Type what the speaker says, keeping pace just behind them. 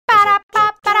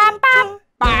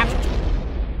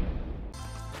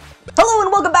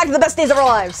welcome back to the best days of our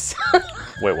lives.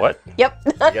 Wait, what? Yep.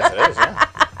 I guess it is, yeah.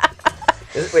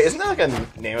 Wait, isn't that like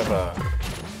a name of a...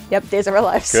 Yep, days of our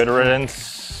lives. Good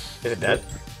riddance. Is it dead?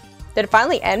 Did it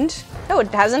finally end? No, it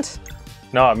hasn't.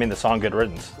 No, I mean the song Good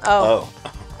Riddance. Oh.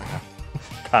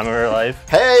 Time of our life.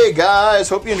 Hey guys,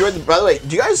 hope you enjoyed the... By the way,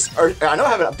 do you guys... I know I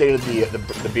haven't updated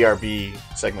the BRB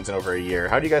segments in over a year.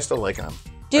 How do you guys still liking them?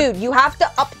 Dude, you have to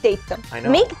update them. I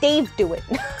know. Make Dave do it.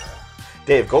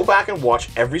 Dave, go back and watch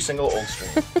every single old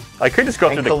stream. I could just go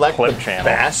through and the collect clip the channel.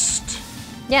 best.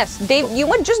 Yes, Dave, you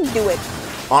would just do it.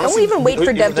 Honestly, Don't even wait for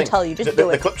here's Dev the to thing. tell you. Just the, do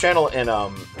the it. clip channel in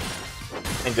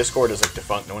Discord is like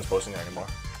defunct. No one's posting there anymore.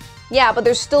 Yeah, but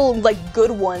there's still like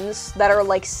good ones that are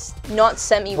like not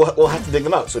semi. We'll have to dig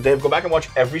them out. So Dave, go back and watch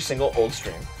every single old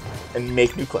stream and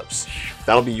make new clips.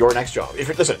 That'll be your next job.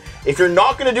 If you're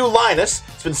not gonna do Linus,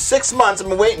 it's been 6 months. I've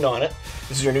been waiting on it.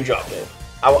 This is your new job, Dave.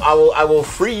 I will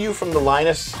free you from the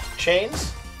Linus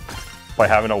chains By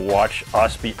having to watch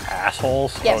us be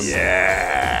assholes. Yes. Oh,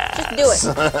 yeah.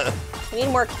 Just do it. We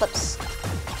need more clips.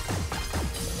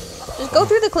 Just go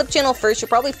through the clip channel first. You'll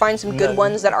probably find some good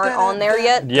ones that aren't on there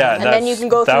yet. Yeah, and then you can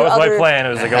go through that was other. my plan. It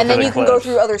was to go and through then the you can go clips.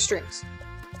 through other streams.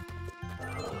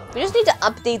 We just need to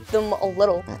update them a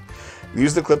little.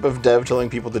 Use the clip of Dev telling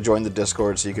people to join the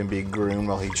Discord so you can be groomed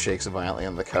while he shakes violently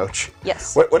on the couch.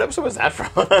 Yes. What episode was that from?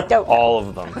 Don't. All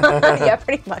of them. Yeah,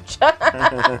 pretty much.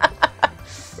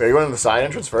 Are you going to the side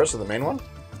entrance first or the main one?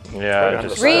 Yeah.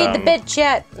 Just, Read the bit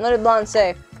chat. What did Blonde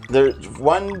say? There's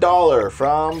 $1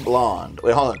 from Blonde.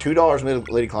 Wait, hold on. $2 from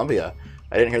Lady Columbia.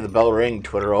 I didn't hear the bell ring,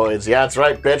 Twitteroids. Yeah, that's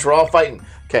right, bitch. We're all fighting.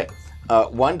 Okay.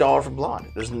 $1 from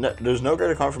Blonde. There's no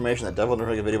greater confirmation that Dev will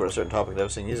never make a video about a certain topic that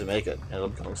I've seen. He needs to make it, and it'll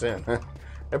be coming soon.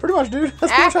 Yeah, pretty much, dude.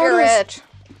 That's pretty much how it is. Accurate.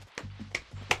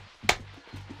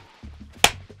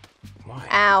 Why?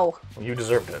 Ow. You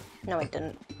deserved it. No, I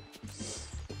didn't.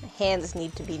 My hands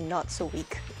need to be not so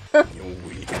weak. Your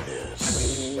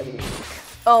weakness.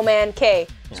 Oh man, Kay.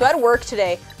 So I had work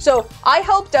today. So I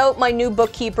helped out my new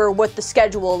bookkeeper with the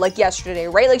schedule like yesterday,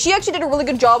 right? Like she actually did a really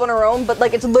good job on her own, but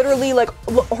like it's literally like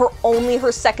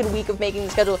her second week of making the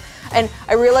schedule. And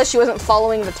I realized she wasn't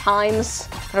following the times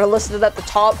that are listed at the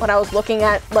top when I was looking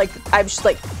at like I was just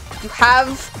like,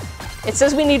 it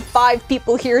says we need 5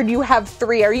 people here and you have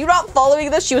 3. Are you not following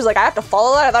this? She was like, I have to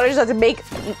follow that? I thought I just had to make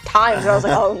times. And I was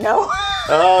like, oh no.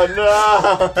 Oh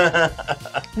no!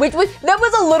 That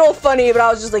was a little funny, but I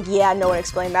was just like, yeah, no one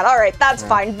explained that. All right, that's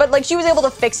fine. But like, she was able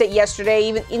to fix it yesterday,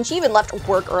 and she even left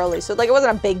work early, so like, it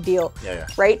wasn't a big deal. Yeah.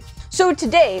 Right? So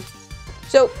today,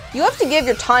 you have to give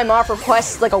your time off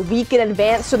requests like a week in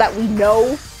advance so that we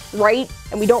know, right?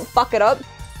 And we don't fuck it up.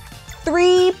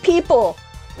 3 people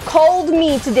called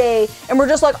me today and were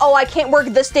just like, oh, I can't work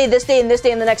this day, and this day,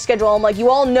 and the next schedule. I'm like, you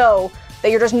all know that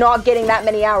you're just not getting that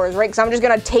many hours, right? Because I'm just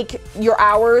gonna take your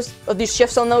hours of these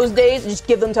shifts on those days and just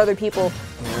give them to other people.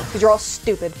 Because you're all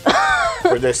stupid.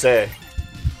 What'd they say?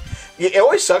 It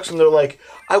always sucks when they're like,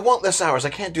 I want less hours, I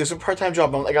can't do this, it's a part-time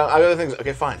job. I'm like, I have other things.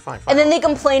 Okay, fine. And then they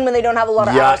complain when they don't have a lot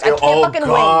of Yeah, hours. I can't fucking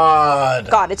God.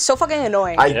 win. God, it's so fucking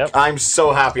annoying. I'm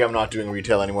so happy I'm not doing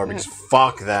retail anymore because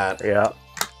fuck that. Yeah.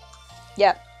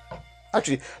 Yeah.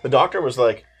 Actually, the doctor was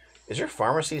like, is your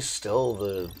pharmacy still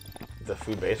the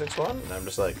food basics one? And I'm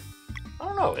just like, I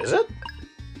don't know, is it?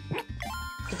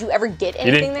 Did you ever get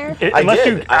anything there? Unless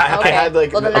did. you, I had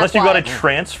like... Well, then unless that's you got a why.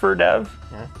 transfer, Dev,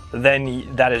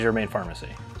 then that is your main pharmacy.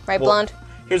 Right, Well, Blonde?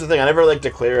 Here's the thing, I never like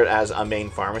declare it as a main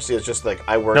pharmacy. It's just like,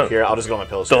 I work here, I'll just go on my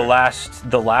pills The here.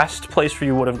 last place where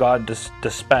you would have got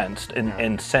dispensed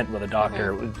and sent with a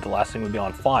doctor, the last thing would be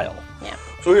on file. Yeah.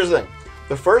 So here's the thing.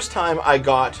 The first time I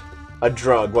got a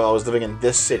drug while I was living in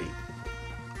this city,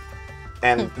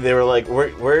 and they were like,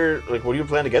 where, like, what do you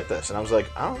plan to get this? And I was like,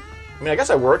 I mean, I guess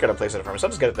I work at a place at a pharmacy, so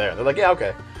I'll just get it there. And they're like, yeah,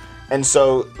 okay. And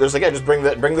so there's like, yeah, just bring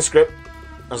the script.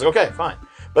 I was like, okay, fine.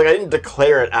 But like, I didn't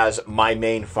declare it as my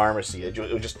main pharmacy. It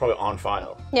was just probably on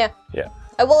file. Yeah. Yeah.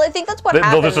 Well, I think that's what They'll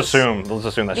happens. just assume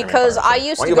that's your main Because I pharmacy.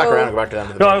 used Why to don't you go back go... around and go back down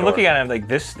to the No, main I'm door? looking at it. I'm like,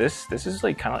 this is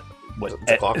like kind of what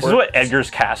It's a clockwork? this is what Edgar's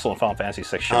Castle in Final Fantasy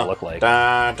VI should look like.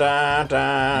 Da, da,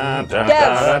 da, da,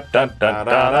 Dev. da, da,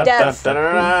 da, Dev. da,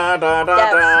 da, da,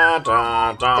 da,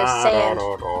 da, da, There's sand.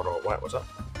 What? What's up?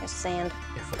 There's sand.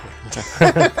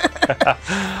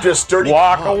 Just dirty.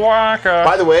 Waka waka.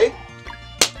 By the way,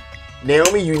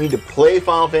 Naomi, you need to play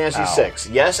Final Fantasy Ow. VI.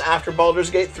 Yes, after Baldur's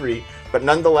Gate 3, but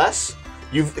nonetheless,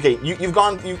 you've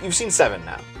seen 7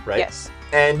 now, right? Yes.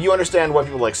 And you understand why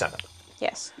people like 7.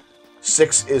 Yes.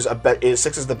 6 is the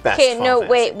best. Okay, Final no,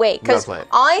 Fantasy. wait, because You gotta play it.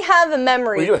 I have a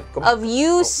memory What are you doing? Come on. of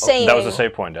you saying That was a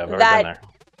save point, Dev. I've already been there.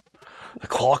 The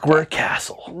Clockwork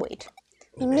Castle. Wait.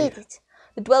 We made it.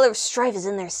 The Dweller of Strife is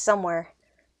in there somewhere.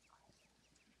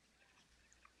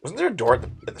 Wasn't there a door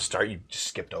at the start you just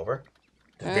skipped over?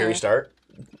 The very start?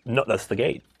 No, that's the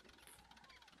gate.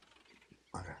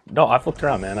 Okay. No, I've looked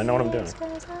around, man. I know what I'm doing.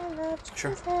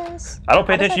 Sure. I don't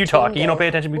pay attention to you talking. You don't pay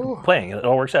attention to me playing. It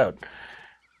all works out.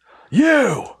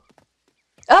 You!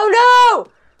 Oh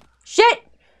no! Shit!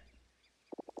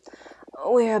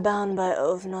 We are bound by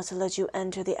oath not to let you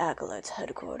enter the Acolyte's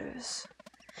headquarters.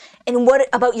 And what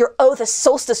about your oath as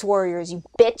Solstice Warriors, you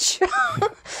bitch?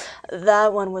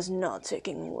 That one was not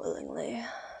taken willingly.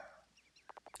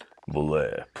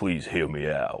 Valet, please hear me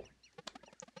out.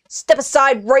 Step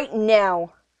aside right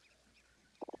now.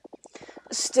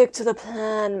 Stick to the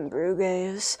plan,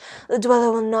 Bruges. The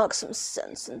Dweller will knock some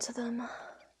sense into them.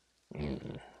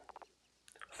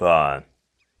 Fine.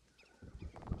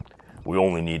 We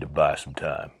only need to buy some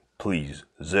time. Please,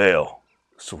 Zale,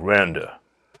 surrender.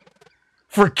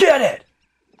 Forget it!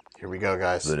 Here we go,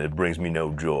 guys. That it brings me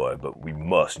no joy, but we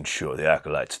must ensure the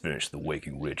Acolytes finish the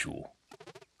waking ritual.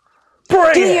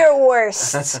 Bring Do it! your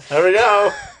worst. There we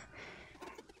go.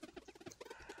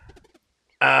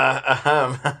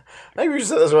 Maybe we should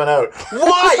set this one out.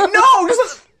 Why? No!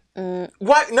 Just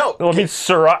what? No. Well, I mean,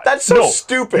 Sir, That's so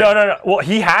stupid. No. Well,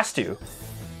 he has to.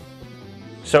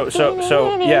 So,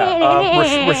 yeah.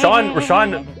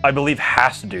 Rashawn, I believe,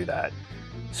 has to do that.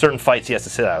 Certain fights he has to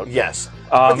sit out. Yes.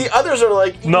 But the others are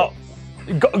like... No.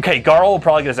 Okay, Garl will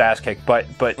probably get his ass kicked, but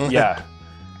yeah.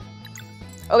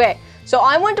 Okay, so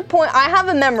I want to point... I have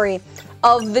a memory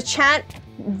of the chat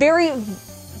very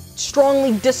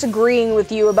strongly disagreeing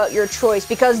with you about your choice,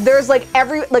 because there's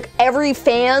every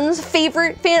fan's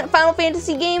favorite Final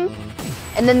Fantasy game,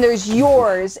 and then there's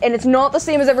yours, and it's not the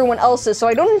same as everyone else's, so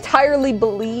I don't entirely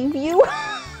believe you.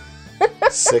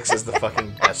 6 is the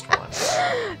fucking best one.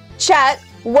 Chat,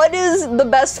 what is the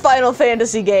best Final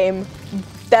Fantasy game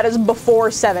that is before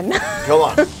 7?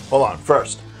 Hold on.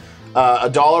 First,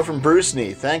 $1 from Bruce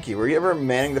Nee. Thank you. Were you ever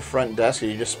manning the front desk, or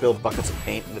you just spilled buckets of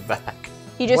paint in the back?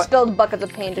 He just spilled buckets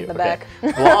of paint in the back.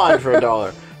 Blonde for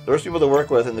 $1. The worst people to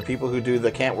work with and the people who do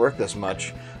the can't work this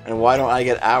much. And why don't I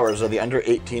get hours are the under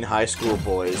 18 high school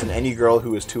boys and any girl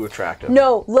who is too attractive.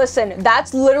 No, listen,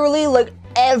 that's literally like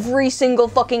every single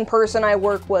fucking person I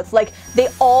work with. Like, they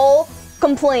all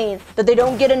complain that they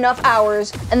don't get enough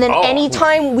hours, and then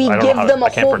anytime we give them a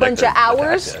whole bunch of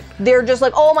hours, they're just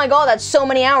like, oh my god, that's so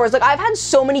many hours. Like, I've had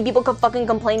so many people fucking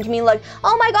complain to me like,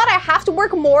 oh my god, I have to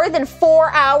work more than 4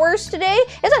 hours today?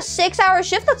 It's a 6-hour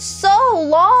shift? That's so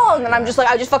long! And I'm just like,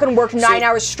 I just fucking worked 9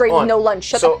 hours straight with no lunch.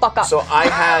 Shut the fuck up. So I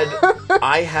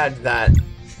had that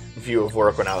view of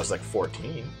work when I was like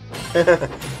 14.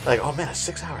 Like, oh man, a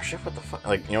 6-hour shift? What the fuck?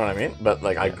 Like, you know what I mean? But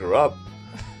like, I grew up.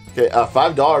 Okay,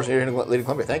 $5 here in Lady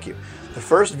Columbia, thank you. The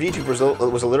first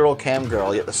VTuber was a literal cam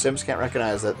girl, yet the Sims can't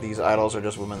recognize that these idols are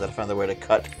just women that have found their way to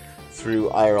cut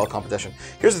through IRL competition.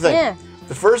 Here's the thing. Yeah.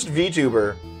 The first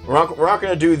VTuber, we're not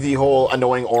going to do the whole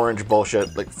annoying orange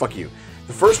bullshit, like, fuck you.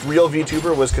 The first real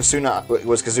VTuber was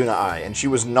Kazuna Ai, and she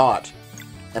was not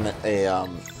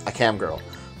a cam girl.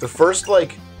 The first,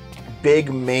 like,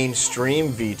 big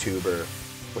mainstream VTuber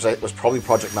was probably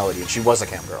Project Melody, and she was a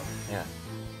cam girl. Yeah.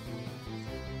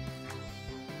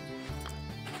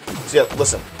 So yeah,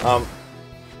 listen,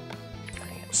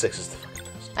 6 is the fucking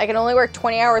best. I can only work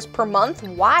 20 hours per month?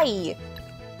 Why?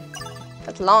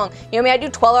 That's long. You know, I mean, I do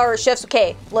 12-hour shifts.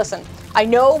 Okay, listen, I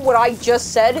know what I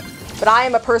just said, but I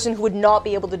am a person who would not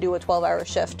be able to do a 12-hour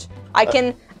shift. I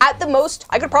can, at the most,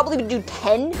 I could probably do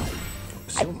 10.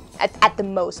 At the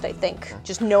most, I think,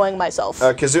 just knowing myself.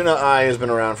 Kazuna Ai has been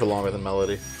around for longer than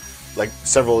Melody, like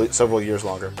several years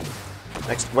longer.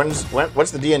 Next,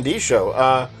 what's the D&D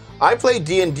show? I play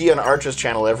D&D on Arch's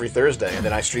channel every Thursday, and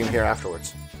then I stream here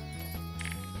afterwards.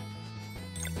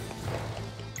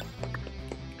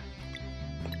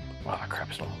 Wow,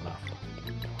 crap's not enough.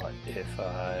 What if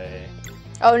I...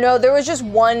 Oh no, there was just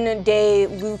one day,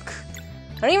 Luke.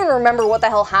 I don't even remember what the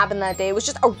hell happened that day. It was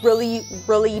just a really,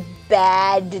 really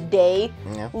bad day.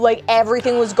 Yeah. Like,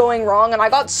 everything was going wrong, and I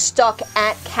got stuck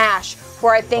at Cash,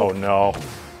 where I think... Oh no.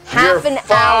 Half an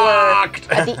hour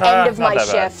at the end of my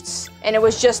shifts, and it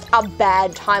was just a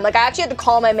bad time. Like, I actually had to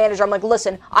call my manager. I'm like,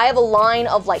 listen, I have a line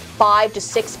of like 5 to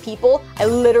 6 people. I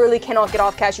literally cannot get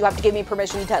off Cash. You have to give me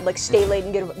permission to like stay late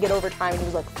and get overtime. And he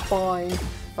was like, fine.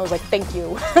 I was like, thank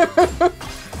you.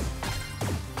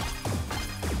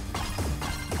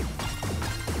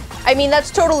 I mean,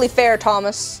 that's totally fair,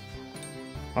 Thomas.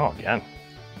 Oh, again.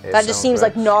 That just seems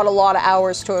like not a lot of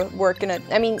hours to work in it.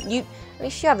 I mean,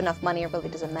 if you have enough money, it really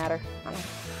doesn't matter.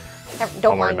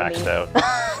 Don't mind me. I'm already maxed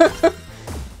out.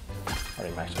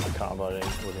 Already maxed out my combo. I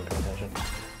wasn't paying attention.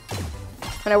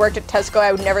 When I worked at Tesco,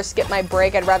 I would never skip my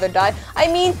break. I'd rather die. I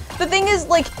mean, the thing is,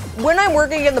 like, when I'm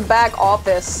working in the back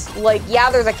office, like, yeah,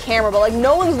 there's a camera, but, like,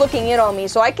 no one's looking in on me,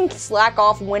 so I can slack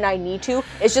off when I need to.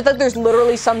 It's just that there's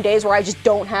literally some days where I just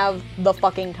don't have the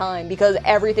fucking time because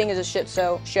everything is a shit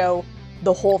show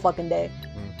the whole fucking day.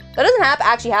 That doesn't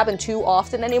actually happen too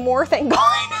often anymore, thank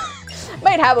God.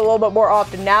 Might happen a little bit more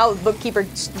often now. The bookkeeper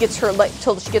gets her, like,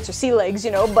 till she gets her sea legs,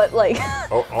 you know, but, like...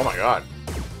 Oh my god.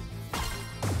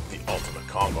 The ultimate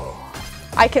combo.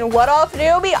 I can what off,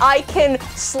 Naomi? I can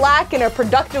slack in a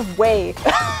productive way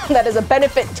that is a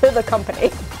benefit to the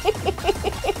company.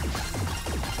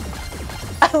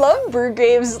 I love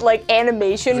Brewgrave's, like,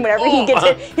 animation whenever he gets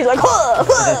hit. He's like, huh,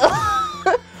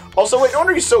 huh. Also, wait, no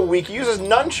wonder he's so weak. He uses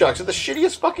nunchucks. It's the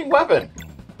shittiest fucking weapon.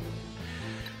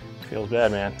 Feels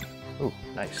bad, man. Ooh,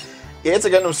 nice. Yeah, it's a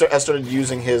Gundam has started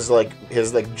using his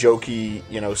jokey,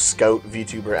 you know, scout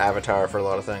VTuber avatar for a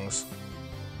lot of things.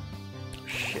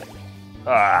 Shit.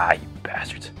 Ah, you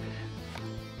bastards.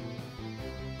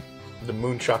 The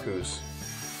Moonchakus.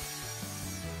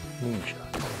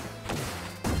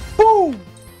 Moonshot. Boom!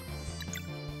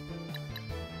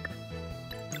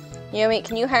 Naomi,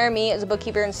 can you hire me as a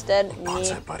bookkeeper instead?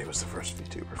 Bonsai Buddy was the first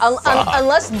VTuber.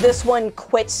 Unless this one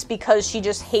quits because she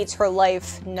just hates her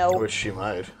life, no. Which she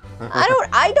might.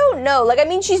 I don't know. Like, I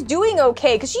mean, she's doing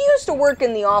okay because she used to work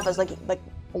in the office like a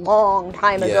long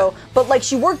time ago. But like,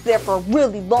 she worked there for a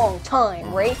really long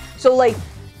time, right? So like,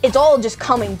 it's all just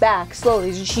coming back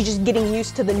slowly. She's just getting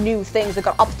used to the new things that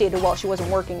got updated while she wasn't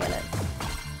working in it.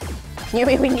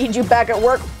 Naomi, we need you back at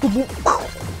work.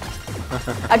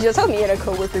 Actually, that's how me and a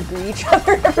coworker greet each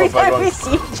other every time we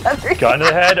see each other. Gun to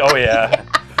the head? Oh yeah.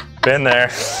 Been there.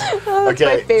 Oh, that's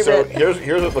my favorite. So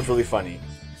here's what's really funny.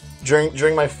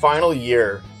 During my final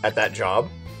year at that job,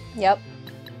 yep,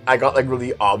 I got like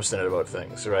really obstinate about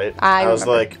things, right? I was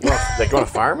remember. like, you want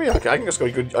to fire me? Like, I can just go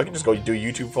do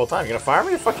YouTube full time. You're gonna fire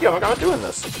me? Fuck you! I'm not doing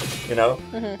this. You know?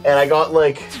 And I got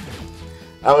like,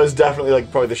 I was definitely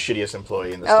like probably the shittiest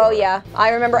employee in the store. Oh yeah, I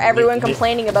remember everyone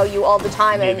complaining about you all the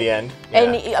time. In the end.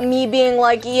 And me being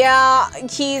like, yeah,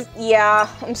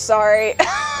 I'm sorry.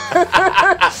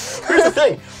 Here's the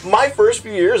thing. My first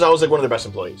few years, I was like one of their best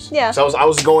employees. Yeah. So I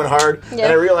was going hard, Yeah.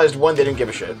 and I realized, one, they didn't give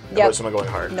a shit about someone going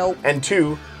hard. Nope. And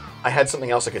two, I had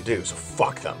something else I could do, so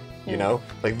fuck them. You know?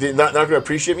 Like, they're not going to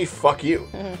appreciate me, fuck you.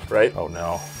 Right? Oh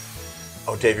no.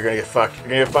 Oh, Dave, you're going to get fucked. You're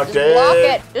going to get fucked, Just Dave. block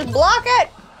it. Just block it.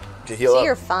 To heal See, up.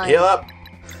 you're fine. Heal up.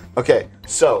 Okay,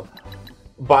 so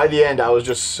by the end, I was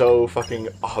just so fucking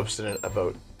obstinate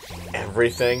about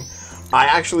everything. I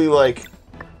actually like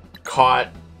caught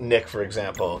Nick, for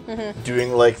example,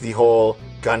 doing like the whole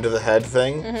gun to the head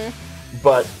thing,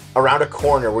 but around a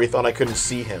corner where he thought I couldn't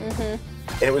see him.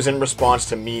 And it was in response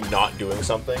to me not doing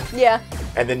something. Yeah.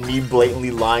 And then me blatantly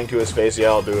lying to his face, yeah,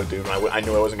 I'll do it, dude. And I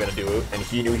knew I wasn't going to do it. And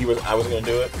he knew I wasn't going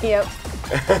to do it. Yep.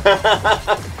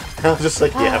 I was just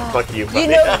like, yeah, fuck you, buddy. You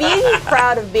know, being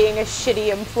proud of being a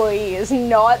shitty employee is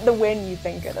not the win you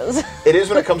think it is. It is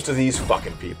when it comes to these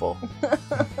fucking people.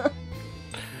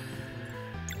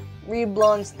 Read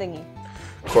Blonde's thingy.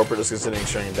 Corporate is considering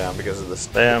shutting down because of this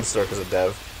store, because of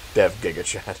Dev Giga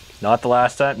Chat. Not the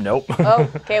last time? Nope. Oh,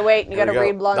 okay, wait. You gotta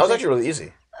read Blonde's That was thingy. actually really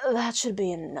easy. That should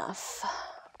be enough.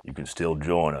 You can still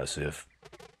join us if...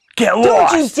 Get Don't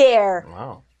lost! you dare!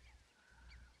 Wow.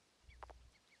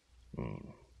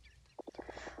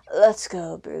 Let's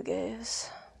go, Brewgaves.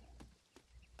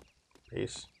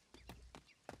 Peace.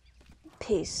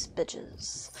 Peace,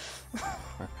 bitches.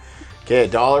 Okay,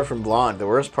 $1 from Blonde. The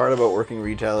worst part about working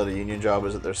retail at a union job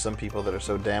is that there's some people that are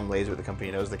so damn lazy with the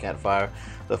company knows they can't fire.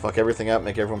 They'll fuck everything up,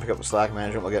 make everyone pick up the slack.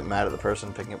 Management will get mad at the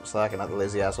person picking up the slack and not the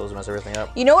lazy assholes who mess everything up.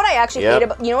 You know what I actually hate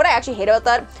about? You know what I actually hate about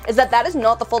that is that is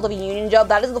not the fault of a union job.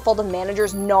 That is the fault of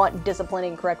managers not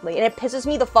disciplining correctly, and it pisses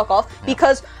me the fuck off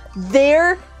because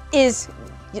there is,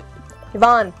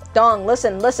 Yvonne, Dong,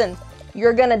 listen.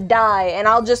 You're gonna die, and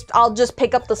I'll just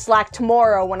pick up the slack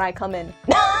tomorrow when I come in.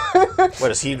 What,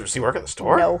 does he work at the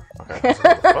store? No. Okay.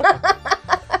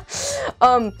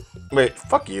 Wait,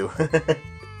 fuck you.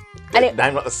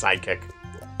 I'm not the sidekick.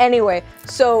 Anyway,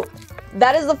 so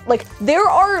that is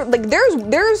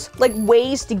there's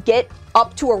ways to get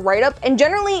up to a write-up, and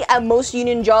generally at most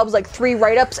union jobs, like 3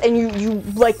 write-ups, and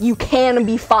you can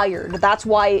be fired. That's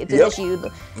why it's an issue.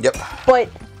 Yep. But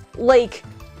like,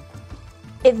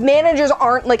 if managers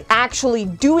aren't like actually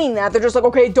doing that, they're just like,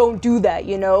 okay, don't do that,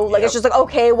 you know? Like, it's just like,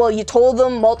 okay, well, you told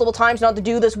them multiple times not to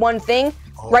do this one thing.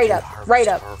 Write up.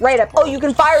 Oh, you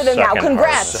can fire them now.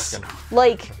 Congrats.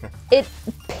 Like, it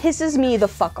pisses me the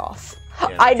fuck off.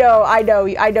 Yeah, I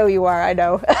know you are. I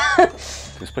know.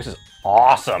 This place is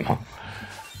awesome.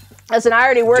 Listen, I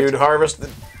already worked. Dude, Harvest.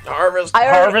 Harvest.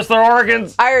 Harvest their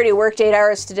organs. I already worked 8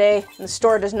 hours today, and the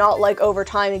store does not like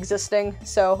overtime existing,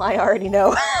 so I already know.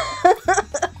 What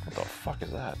the fuck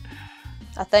is that?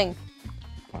 A thing.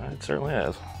 Well, it certainly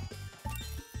is.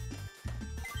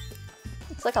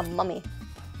 It's like a mummy.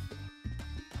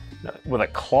 With a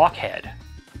clock head.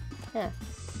 Yeah.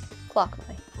 Clock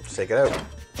mummy. Let's take it out.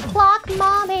 Clock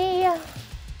mommy.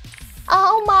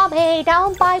 Oh, mommy,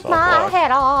 don't bite my clock.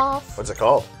 head off. What's it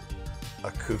called?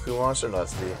 A cuckoo monster? No,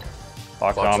 that's the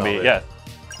Clock Clock zombie. zombie. Yeah.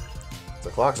 it's a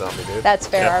clock zombie, dude. That's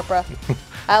fair, Yeah. Arpa.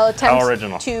 I'll attempt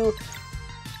original. to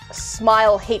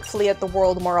smile hatefully at the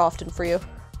world more often for you.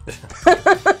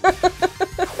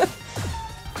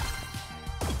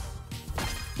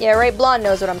 Yeah, right, Blonde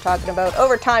knows what I'm talking about.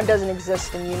 Overtime doesn't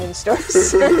exist in Union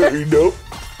stores. Nope.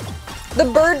 The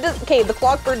bird, okay, the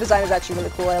clock bird design is actually really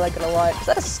cool. I like it a lot. Is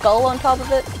that a skull on top of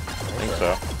it? I think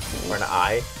so. Or an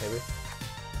eye, maybe.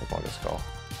 Looks like a skull.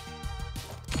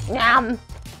 Yum.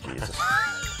 Jesus.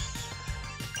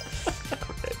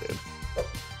 Okay, dude.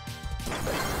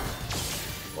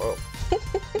 Whoa.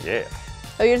 Yeah.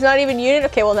 Oh, you're not even Union?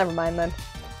 Okay, well, never mind then.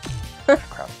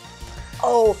 Crap.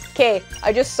 Oh, okay,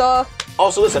 I just saw...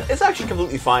 Also, listen, it's actually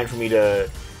completely fine for me to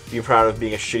be proud of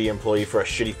being a shitty employee for a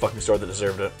shitty fucking store that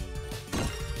deserved it.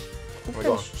 Oh my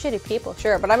God. Shitty people,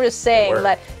 sure, but I'm just saying were.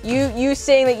 that you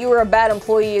saying that you were a bad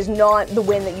employee is not the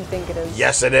win that you think it is.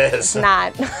 Yes, it is. It's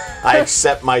not. I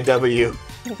accept my W.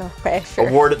 Okay, sure.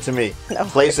 Award it to me. No.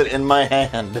 Place it in my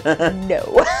hand.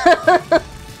 No.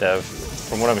 Dev,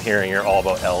 from what I'm hearing, you're all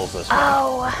about L's this month.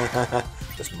 Oh.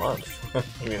 This month.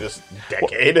 I mean, this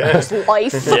decade.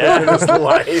 Life. Yeah. This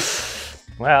life.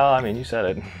 Well, I mean, you said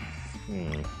it.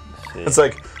 Let's see. It's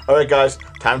like, all right, guys,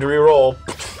 time to re-roll.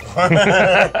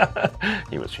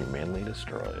 He was humanly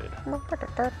destroyed.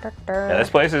 Yeah, this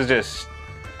place is just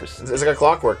It's like a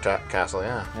clockwork castle,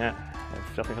 yeah. yeah, it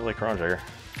definitely feels like Chrono Trigger.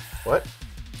 What?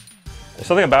 There's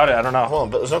something about it, I don't know. Hold on,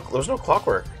 but there was no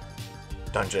clockwork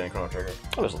dungeon in Chrono Trigger.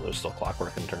 Oh, there's still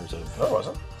clockwork in terms of. No, it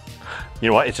wasn't. You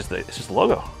know what? It's just the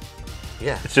logo.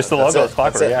 Yeah. It's just the that's logo, it, it's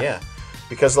clockwork, that's it, yeah.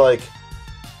 Because, like,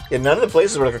 in none of the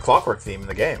places were like a clockwork theme in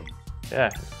the game. Yeah,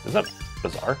 isn't that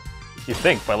bizarre? You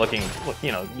think by looking,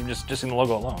 you know, you just seeing the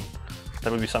logo alone,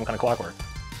 that would be some kind of clockwork.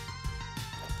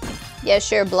 Yeah,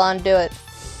 sure, Blonde, do it.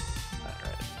 All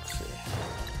right, let's see.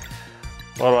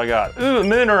 What do I got? Ooh,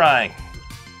 moonerang.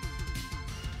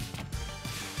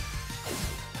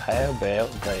 How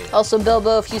about that? Also,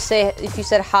 Bilbo, if you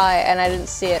said hi and I didn't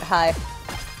see it, hi.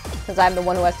 Because I'm the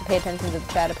one who has to pay attention to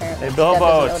the chat, apparently. Hey, Bilbo, Dev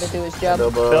doesn't know how to do his job.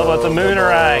 Bilbo, it's a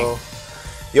moonerang.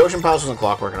 The Ocean Palace wasn't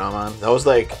clockwork, no, man. That was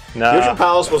like No. the Ocean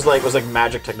Palace was like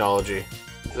magic technology.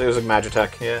 It was like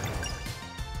Magitech, yeah.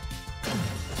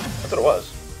 That's what it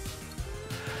was.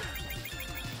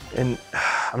 And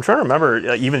I'm trying to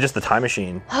remember, even just the time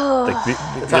machine. Like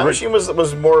The time machine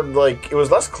was more like it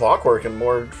was less clockwork and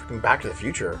more freaking Back to the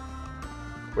Future,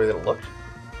 the way that it looked.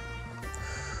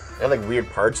 It had like weird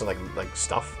parts and like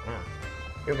stuff. Yeah.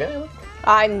 You okay?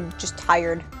 I'm just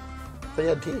tired. I thought you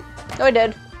had tea. No, I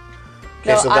did.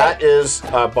 Okay, No, so that is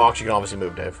a box you can obviously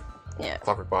move, Dave. Yeah.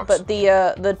 Clockwork box. But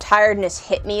the tiredness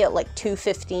hit me at like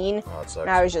 2:15, Oh, that sucks. and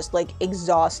I was just like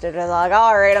exhausted. I was like,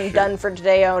 all right, I'm done for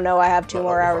today. Oh no, I have 2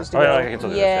 more you're hours to fine. go. Oh, yeah, I can still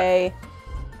do this, yeah. Yay!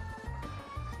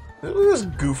 Look at this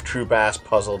goof troop ass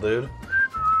puzzle, dude.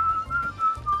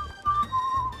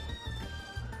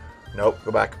 Nope,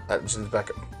 go back. Just back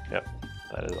up. Yep,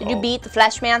 that is. Did you beat the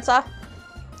Fleshmancer?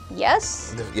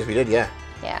 Yes. Yes, we did. Yeah.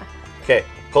 Yeah. Okay,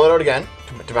 pull it out again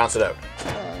to bounce it out.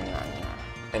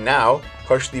 And now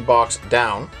push the box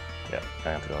down. Yep, I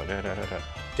have to go.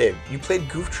 Dave, you played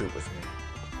Goof Troop with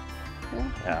me.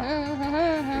 Yeah.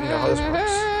 You know how this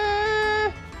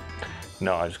works.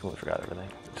 No, I just completely forgot everything.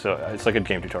 So it's like a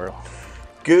game tutorial.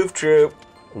 Goof Troop.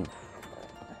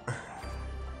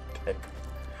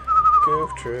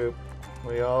 Goof Troop.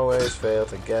 We always fail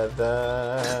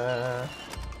together.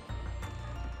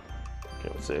 Okay,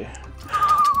 let's see.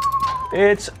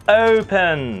 It's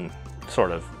open!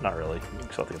 Sort of, not really. You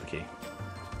still have to get the key.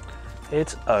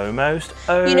 It's almost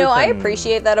open. You know, I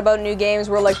appreciate that about new games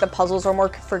where like the puzzles are more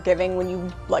forgiving when you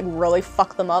like really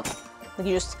fuck them up. Like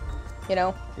you just, you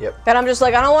know. Yep. And I'm just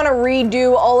like, I don't want to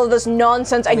redo all of this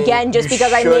nonsense again just you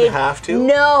because I should made. have to.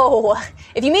 No.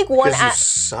 If you make one, Because you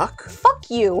suck. fuck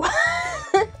you.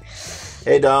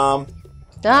 Hey, Dom.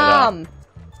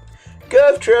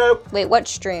 Goof Troop. Wait, what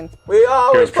stream? We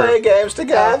always Goof Troop. play games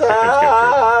together.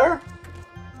 All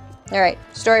right,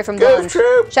 story from Goof Blonde.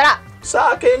 Troop. Shut up.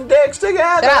 Sucking dicks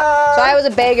together. Shut up. So I was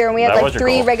a beggar, and we had That like was your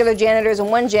 3 goal. regular janitors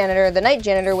and 1 janitor. The night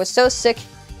janitor was so sick,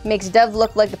 he makes Dev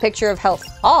look like the picture of health.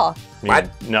 Aw. What?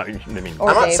 No, I mean, Or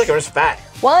I'm not Dave. sick. I'm just fat.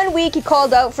 One week he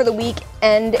called out for the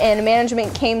weekend, and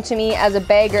management came to me as a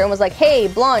beggar and was like, "Hey,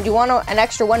 Blonde, do you want an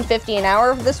extra $150 an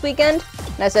hour this weekend?"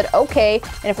 And I said, "Okay."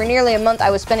 And for nearly a month,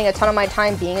 I was spending a ton of my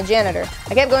time being a janitor.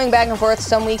 I kept going back and forth.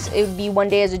 Some weeks it would be one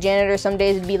day as a janitor. Some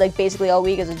days it'd be like basically all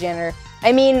week as a janitor.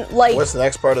 I mean, like, What's the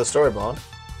next part of the story, Blonde?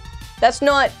 that's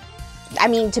not. I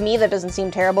mean, to me, that doesn't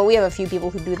seem terrible. We have a few people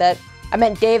who do that. I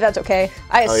meant Dave. That's okay.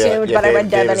 I assumed, but I read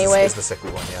Dev anyway. Is the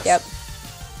sickly one, yes. Yep.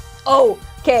 Oh,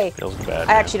 okay. feels bad.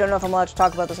 I actually don't know if I'm allowed to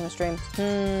talk about this in the stream.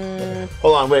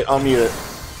 Hold on, wait. I'll mute it.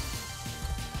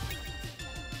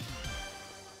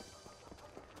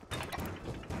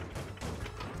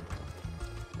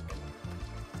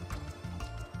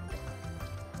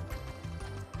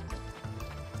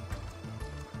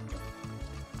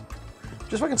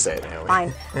 Just fucking say it anyway.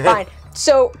 Fine, fine.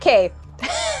 So, okay.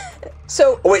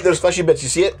 So, Oh wait, there's fleshy bits. You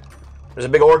see it? There's a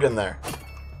big organ there.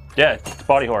 Yeah, it's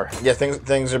body horror. Yeah,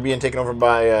 things are being taken over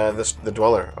by the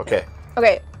dweller. Okay.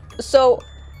 okay. So,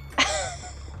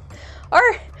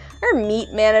 our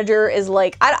meat manager is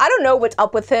like, I don't know what's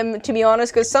up with him, to be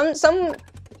honest, because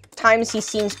sometimes he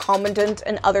seems competent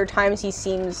and other times he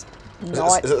seems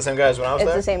not. Is it the same guy as when I was It's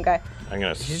there? the same guy. I'm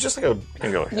gonna. He's just like a.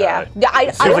 I'm gonna go. Yeah.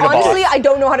 I seems like a honestly, boss. I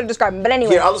don't know how to describe him, but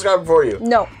anyway. Here, I'll describe it for you.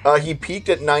 No. He peaked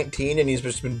at 19, and he's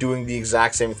just been doing the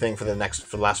exact same thing for the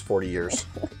last 40 years.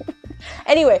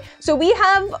 Anyway, so we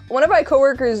have one of our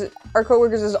coworkers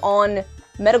is on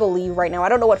medical leave right now. I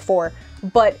don't know what for,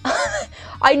 but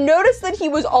I noticed that he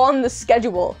was on the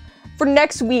schedule for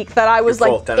next week that I was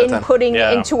You're like full, 10 out of 10. inputting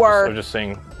Yeah, into our I'm just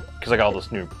saying because I got all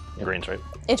those new greens, right?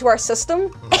 into our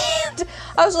system, and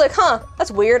I was like, huh,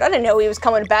 that's weird. I didn't know he was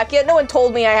coming back yet. No one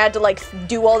told me I had to like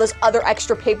do all this other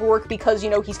extra paperwork because, you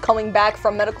know, he's coming back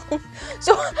from medical.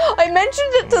 So I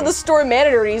mentioned it to the store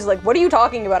manager, and he's like, what are you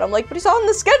talking about? I'm like, but he's on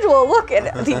the schedule, look. And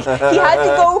he had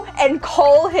to go and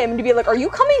call him to be like, are you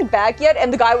coming back yet?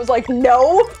 And the guy was like,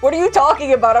 no, what are you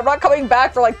talking about? I'm not coming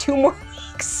back for like 2 more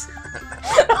weeks.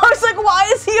 And I was like,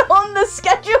 why is he on the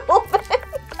schedule then?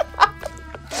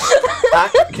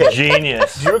 Okay.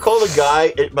 Genius. Do you recall the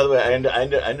guy? By the way, I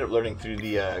ended up learning through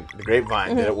the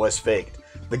grapevine that it was faked.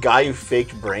 The guy who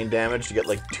faked brain damage to get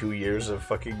like 2 years of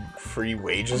fucking free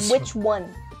wages. Which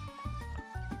one?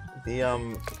 The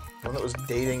one that was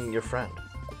dating your friend.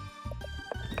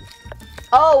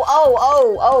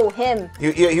 Oh, him.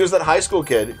 He was that high school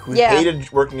kid who Yeah.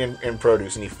 hated working in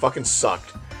produce, and he fucking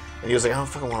sucked. And he was like, I don't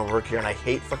fucking want to work here, and I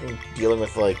hate fucking dealing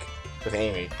with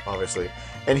Amy, obviously.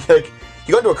 And he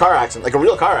got into a car accident, like a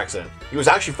real car accident. He was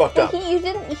actually fucked up. He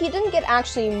didn't get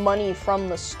actually money from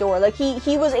the store. Like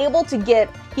he was able to get.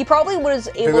 He probably was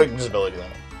I think able. like disability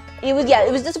then. It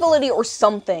was disability or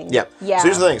something. Yeah. Yeah. So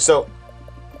here's the thing. So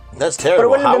that's terrible.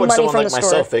 wouldn't have How been would money someone from like the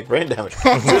store. myself fake brain damage?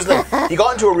 So here's the thing. He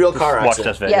got into a real car Watch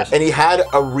accident, Test Vegas. and he had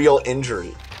a real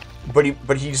injury, but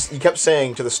he kept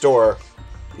saying to the store,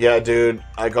 "Yeah, dude,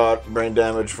 I got brain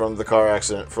damage from the car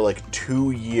accident for like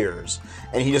 2 years,"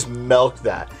 and he just milked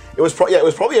that. It was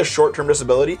probably a short-term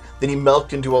disability. Then he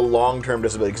milked into a long-term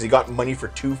disability because he got money for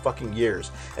 2 fucking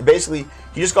years, and basically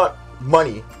he just got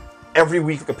money every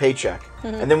week like a paycheck.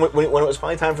 And then when it was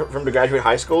finally time for him to graduate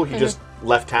high school, he just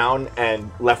left town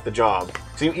and left the job.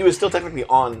 So he was still technically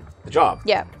on the job.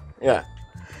 Yeah. Yeah.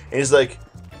 And he's like,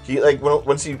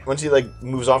 once he like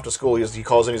moves off to school, he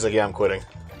calls in. He's like, yeah, I'm quitting.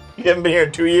 You haven't been here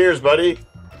in 2 years, buddy.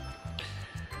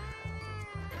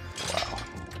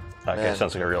 That guy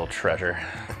sounds like a real treasure.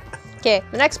 Okay.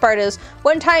 The next part is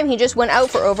one time he just went out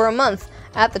for over a month.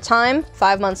 At the time,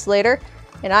 5 months later,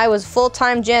 and I was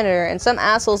full-time janitor, and some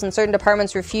assholes in certain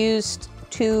departments refused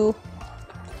to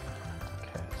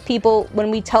people when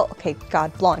we tell. Okay,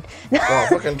 God, blonde. Oh,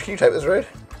 fucking, can you type this right?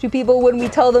 To people when we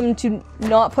tell them to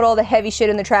not put all the heavy shit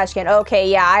in the trash can.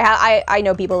 Okay, yeah, I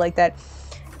know people like that.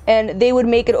 And they would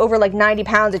make it over like 90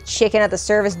 pounds of chicken at the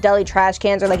service deli trash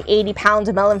cans or like 80 pounds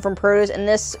of melon from produce. And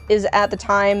this is at the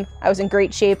time I was in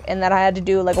great shape and that I had to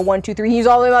do like a 1, 2, 3, use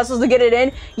all my muscles to get it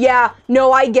in. Yeah,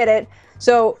 no, I get it.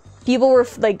 So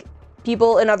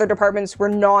people in other departments were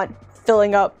not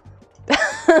filling up.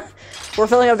 We're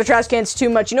filling up the trash cans too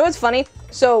much. You know what's funny?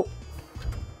 So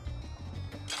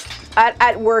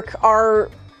at work,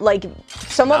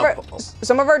 some of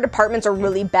our departments are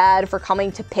really bad for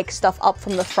coming to pick stuff up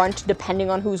from the front, depending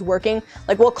on who's working.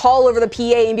 Like we'll call over the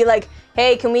PA and be like,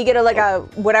 "Hey, can we get a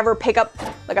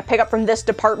pickup from this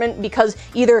department because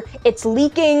either it's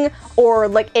leaking or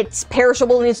like it's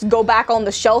perishable and needs to go back on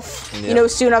the shelf,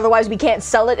 soon. Otherwise, we can't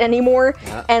sell it anymore."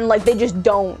 Yeah. And like they just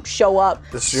don't show up.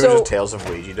 The series of Tales of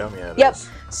Ouija Dumb, yeah. Yep.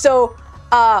 So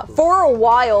for a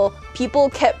while,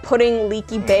 people kept putting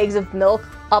leaky bags of milk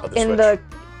up in the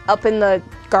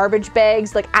garbage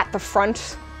bags like at the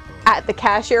front, at the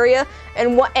cash area.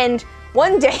 And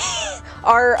one day,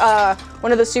 our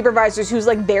one of the supervisors, who's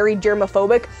like very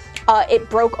germophobic, it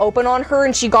broke open on her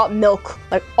and she got milk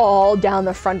like all down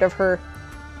the front of her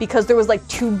because there was like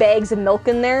 2 bags of milk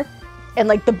in there, and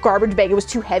like the garbage bag, it was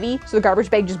too heavy, so the garbage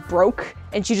bag just broke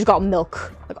and she just got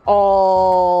milk like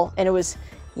all, and it was,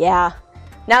 yeah.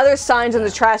 Now there's signs on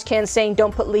the trash can saying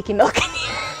don't put leaky milk in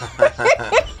here.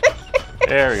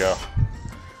 There we go.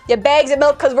 Yeah, bags of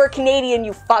milk because we're Canadian,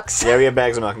 you fucks. Yeah, we have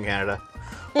bags of milk in Canada.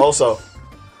 Also,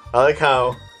 I like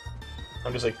how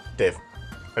I'm just like, Dave,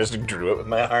 I just drew it with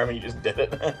my arm and you just did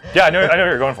it. Yeah, I know what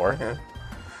you're going for. Yeah.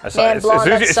 I saw, Man, as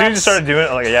soon as you sucks. started doing it,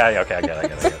 I'm like, yeah, okay, I get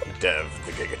it. Dev,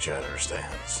 the Giga Chat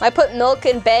understands. I put milk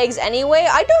in bags anyway.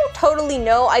 I don't totally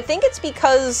know. I think it's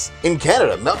because In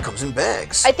Canada, milk comes in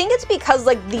bags. I think it's because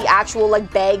like the actual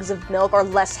like bags of milk are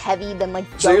less heavy than like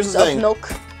So here's jugs the of thing.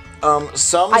 milk.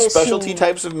 Some I specialty assume-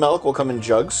 types of milk will come in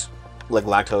jugs, like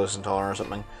lactose intolerant or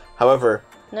something. However,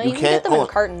 No, you can get them in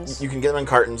cartons. You can get them in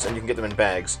cartons and you can get them in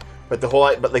bags. But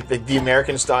like the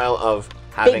American style of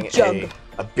having jug.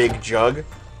 a big jug,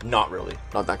 not really,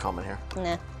 not that common here.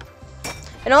 Nah.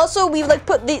 And also we like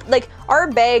put the like our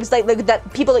bags like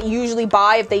that people that usually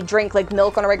buy if they drink like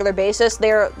milk on a regular basis,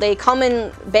 they come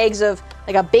in bags of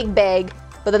like a big bag,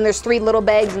 but then there's 3 little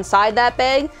bags inside that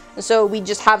bag, and so we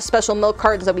just have special milk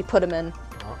cartons that we put them in,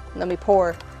 and then we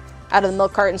pour out of the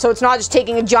milk carton. So it's not just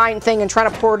taking a giant thing and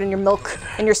trying to pour it in your milk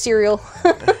and your cereal.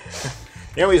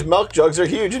 You know, these milk jugs are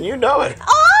huge and you know it.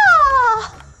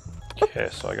 Ah! Okay,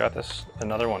 so I got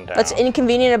another one down. That's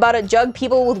inconvenient about a jug.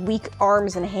 People with weak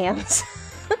arms and hands.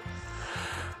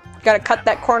 Gotta cut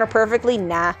that corner perfectly?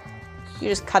 Nah. You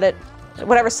just cut it.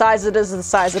 Whatever size it is the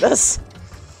size it is.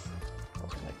 What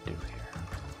can I do here?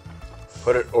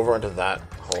 Put it over into that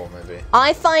hole, maybe.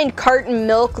 I find carton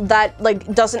milk that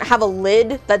like doesn't have a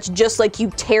lid, that's just like you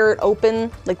tear it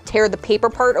open, like tear the paper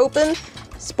part open,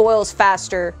 spoils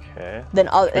faster Okay. than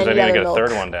Because I any need to other get a milk.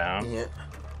 3rd one down. Yeah.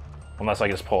 Unless I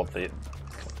just pull up the...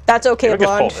 That's okay, Maybe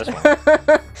I Blonde. can just pull this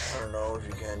one. I don't know if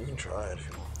you can. You can try it if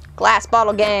you want. Glass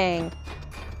bottle gang.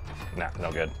 Nah,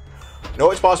 no good. No,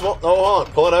 it's possible. No, hold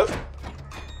on. Pull it out.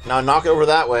 Now knock it over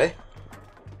that way.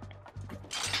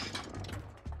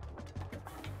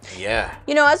 Yeah.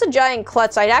 You know, as a giant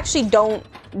klutz, I actually don't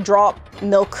drop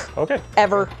milk Okay.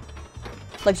 ever.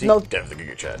 Like milk Definitely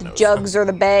Giga Chat knows. jugs or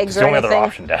the bags the or only other anything.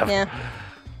 option, Dev. Yeah.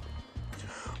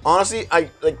 Honestly,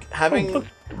 I like having. look,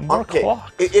 more okay,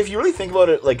 clocks. if you really think about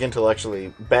it, like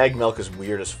intellectually, bag milk is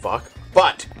weird as fuck.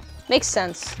 But Makes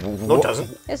sense. no, it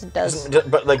doesn't. Yes, it does.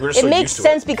 But like we're just It so makes used to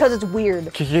sense it. because it's weird.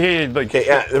 Yeah, like, Okay,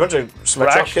 yeah, a bunch of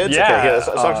sweatshop actually- kids. yeah, Okay, let's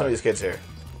talk to some of these kids here.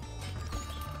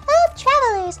 Oh,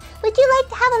 travelers, would you like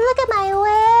to have a look at my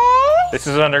way? This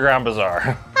is an underground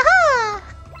bazaar. Aha!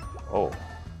 Oh.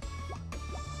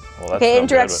 Well, that's Okay, no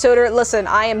indirect good, soda. Listen,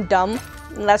 I am dumb.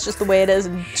 And that's just the way it is.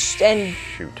 And but-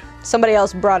 Shoot. somebody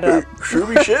else brought it up.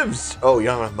 Shruby shivs. Oh, you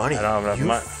don't have enough money. I don't have enough You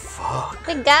money. Fuck.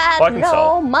 We got Well, I can no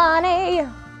sell. money.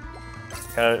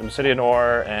 Got an obsidian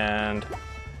ore and...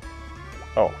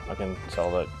 Oh, I can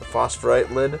sell that. The phosphorite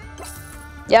lid.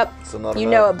 Yep. So not You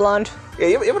enough. know it, Blonde. Yeah,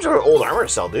 you have a bunch of old armor to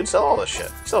sell, dude. Sell all this shit.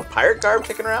 You sell pirate garb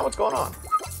kicking around. What's going on?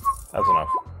 That's enough.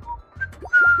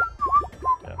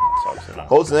 Yeah, that's obviously enough.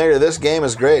 Holtznager, this game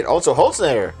is great. Also,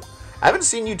 Holtznager, I haven't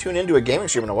seen you tune into a gaming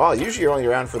stream in a while. Usually you're only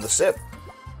around for the sip.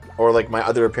 Or like my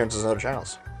other appearances on other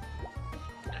channels.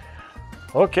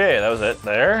 Okay, that was it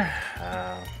there.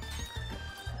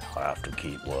 I'll have to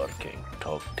keep working.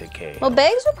 Talk to Kay. Well,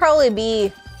 bags would probably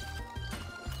be.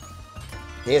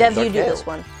 Yeah, Dev, Dark you do Hale. this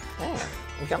one. Yeah,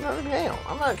 you come to the jail.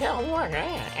 I'm not counting work.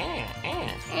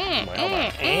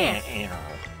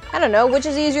 I don't know. Which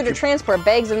is easier to transport,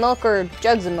 bags of milk or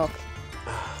jugs of milk?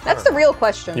 That's the real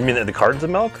question. You mean the cartons of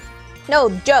milk? No,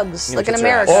 jugs, like in kids are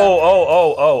America. assholes.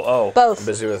 Oh. Both. I'm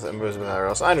busy with everything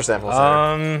else. I understand.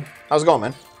 Holtznager. How's it going,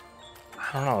 man?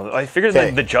 I don't know. I figured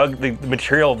Okay. the jug, the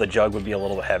material of the jug would be a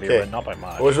little bit heavier, Okay. but not by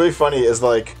much. What was really funny is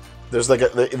like, there's like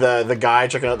the guy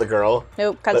checking out the girl.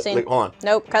 Nope, Like, cutscene. hold on.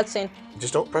 Nope, cutscene.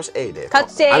 Just don't press A, Dave.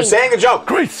 Cutscene. I'm saying a joke.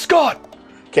 Great Scott!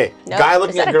 Okay, No, guy is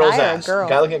looking that at a girl's guy or a ass. girl?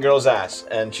 Guy looking at girl's ass,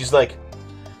 and she's like,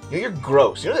 "You're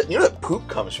gross. You know that poop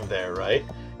comes from there, right?"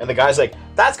 And the guy's like,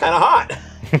 "That's kind of hot."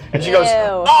 And she goes, Ew.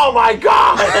 "Oh my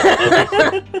god!"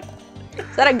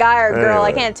 Is that a guy or a girl? I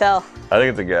Anyway. can't tell. I think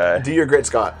it's a guy. Do your great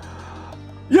Scott.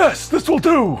 Yes, this will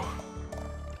do!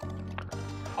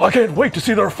 I can't wait to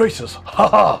see their faces.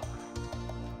 Haha!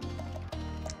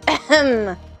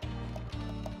 Ahem.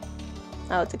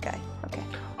 Oh, it's a guy. Okay.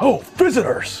 Oh,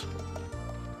 visitors!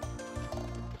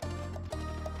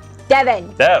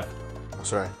 Devin. Dev.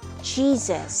 Sorry.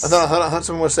 Jesus. I thought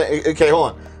someone was saying. Okay,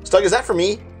 hold on. Stug, is that for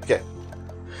me? Okay.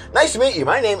 Nice to meet you.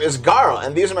 My name is Garl,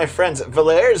 and these are my friends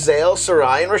Valer, Zale,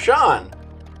 Sarai, and Rashawn.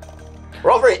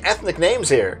 We're all very ethnic names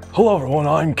here. Hello, everyone.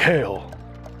 I'm Kale.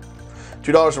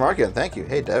 $2 from Arkian. Thank you.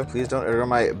 Hey, Dev, please don't order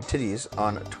my titties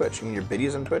on Twitch. You mean your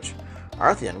biddies on Twitch?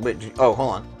 Arthian. Wait, oh,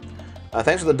 hold on.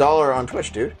 Thanks for the $1 on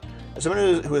Twitch, dude. As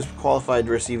someone who is qualified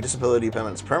to receive disability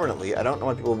payments permanently, I don't know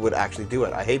why people would actually do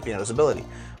it. I hate being a disability.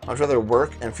 I'd much rather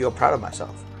work and feel proud of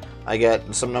myself. I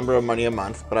get some number of money a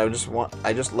month, but I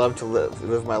just love to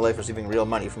live my life receiving real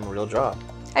money from a real job.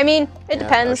 I mean, it Yeah, I know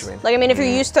depends. what you mean. Like, I mean, if you're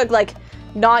used to, like,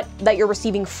 not that you're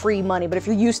receiving free money, but if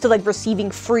you're used to, like, receiving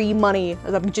free money,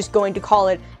 as I'm just going to call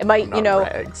it, it might, you know,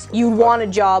 rags. you want a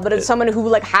job, but as someone who,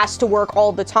 like, has to work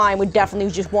all the time would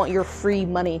definitely just want your free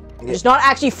money. It's not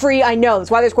actually free, I know. That's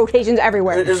why there's quotations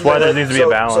everywhere. That's why there needs to be a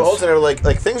balance. So, Holton,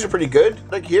 like things are pretty good,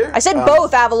 like, here. I said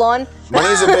both, Avalon.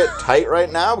 Money's a bit tight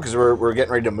right now because we're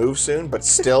getting ready to move soon, but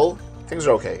still, things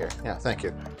are okay here. Yeah, thank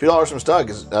you. $2 from Stug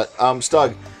is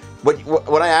Stug.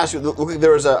 What I asked you, looked like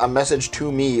there was a message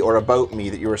to me or about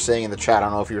me that you were saying in the chat. I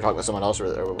don't know if you were talking to someone else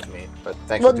or with me, but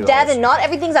thanks Well, for $2. Devin, not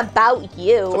everything's about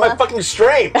you. Am I fucking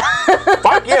straight?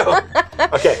 Fuck you.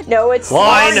 Okay. No, it's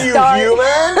Line. Are you not.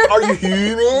 human? Are you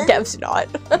human? Dev's not.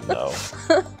 No.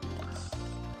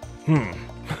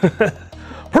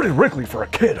 Pretty wrinkly for a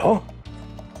kid, huh?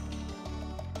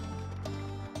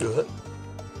 Good.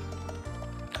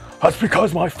 That's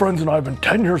because my friends and I have been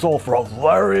 10 years old for a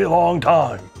very long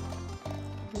time.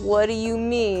 What do you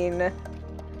mean?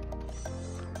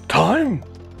 Time?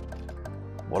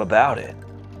 What about it?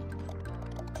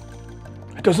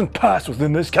 It doesn't pass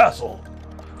within this castle.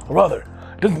 Or rather,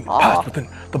 it doesn't pass within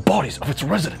the bodies of its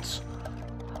residents.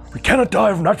 We cannot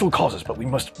die of natural causes, but we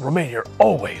must remain here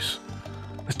always.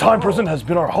 This time prison has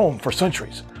been our home for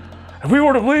centuries. If we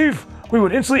were to leave, we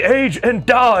would instantly age and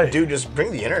die. Dude, just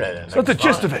bring the internet in. That's the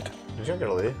gist of it. Did you get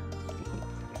to leave?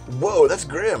 Whoa, that's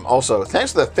grim. Also,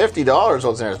 thanks for the $50,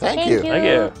 Holton. Thank you. Thank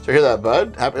you. So hear that,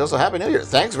 bud? Happy New Year.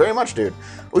 Thanks very much, dude.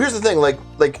 Well, here's the thing, like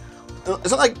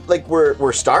it's not like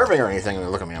we're starving or anything.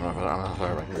 Look at me, I'm not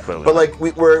starving. But like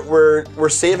we're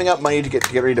saving up money to get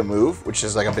ready to move, which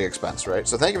is like a big expense, right?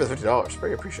 So thank you for the $50.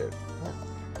 Very appreciated. Yeah.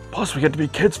 Plus, we get to be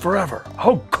kids forever.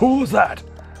 How cool is that?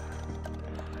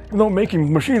 Even though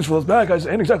making machines for those bad guys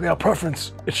ain't exactly our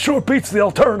preference, it sure beats the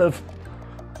alternative.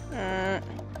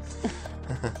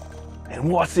 And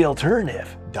what's the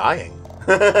alternative? Dying.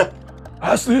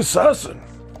 Ask the assassin.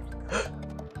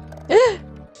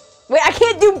 Wait, I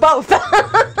can't do both.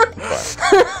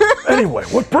 Anyway,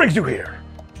 what brings you here?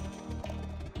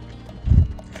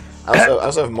 I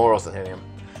also have morals to him.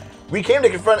 We came to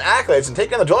confront acolytes and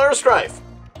take down the Dweller of Strife.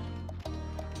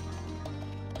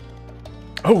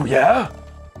 Oh, yeah?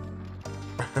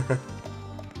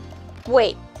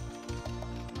 Wait,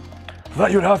 For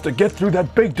that, you'd have to get through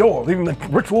that big door, leaving the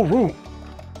ritual room.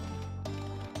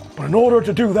 But in order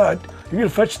to do that, you need to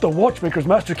fetch the watchmaker's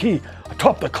master key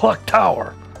atop the clock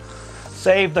tower.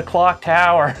 Save the clock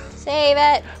tower. save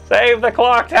it. Save the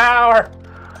clock tower.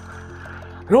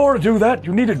 In order to do that,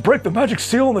 you need to break the magic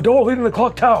seal on the door leading to the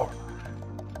clock tower.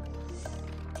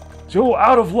 So you're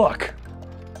out of luck.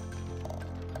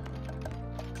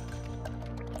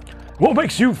 What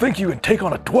makes you think you can take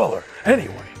on a dweller,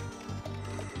 anyway?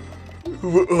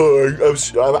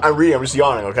 I'm reading, I'm just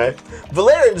yawning, okay?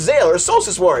 Valer and Zale are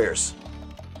Solstice Warriors.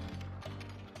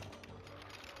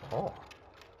 Oh.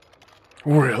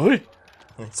 Really?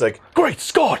 It's like, Great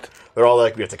Scott! they're all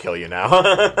like, we have to kill you now.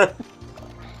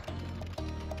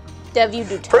 Dev, you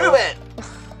do too. Prove it!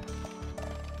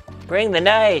 Bring the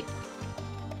night.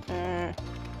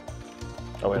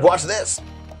 Oh, wait. Watch this.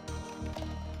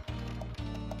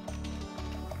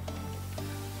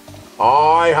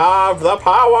 I have the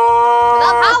power!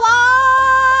 The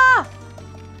power!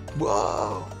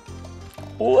 Whoa.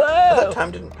 Whoa. That time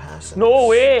didn't pass. No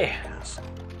way.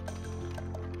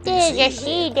 Did you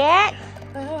see that?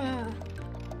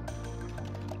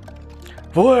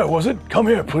 Valer, was it? Come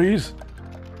here, please.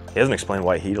 He doesn't explain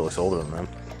why he looks older than them.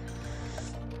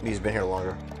 He's been here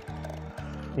longer.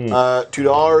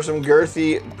 $2 from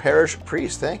Girthy Parish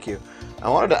Priest. Thank you. I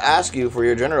wanted to ask you for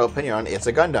your general opinion on It's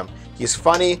a Gundam. He's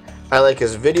funny. I like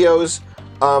his videos.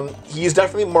 He's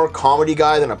definitely more comedy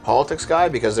guy than a politics guy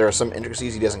because there are some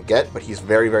intricacies he doesn't get, but he's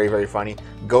very, very, very funny.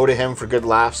 Go to him for good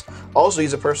laughs. Also,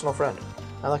 he's a personal friend.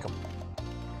 I like him.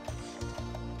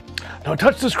 Now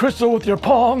touch this crystal with your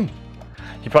palm.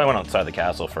 He probably went outside the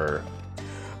castle for.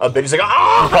 A bit. He's like,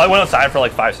 ah! He probably went outside for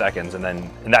like 5 seconds, and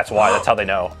that's why. That's how they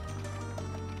know.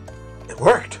 It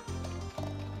worked.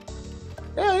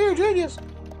 Yeah, you're a genius.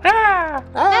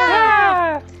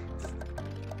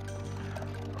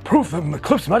 Proof that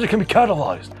Eclipse magic can be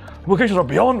catalyzed. Implications are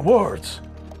beyond words.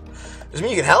 Does it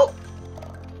mean you can help?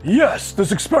 Yes,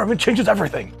 this experiment changes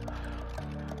everything.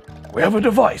 We have a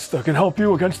device that can help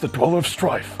you against the Dweller of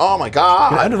Strife. Oh my You're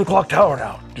god! at the end of the clock tower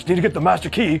now. Just need to get the master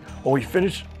key while we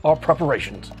finish our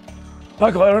preparations.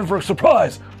 Michael, I'm in for a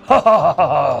surprise. Ha ha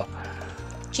ha ha.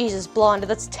 Jesus, Blonde,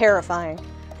 that's terrifying.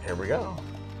 Here we go.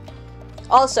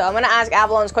 Also, I'm gonna ask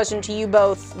Avalon's question to you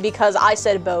both because I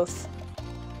said both.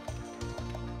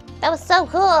 That was so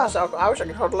cool. So, I wish I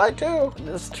could hold the light too.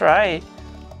 Let's try.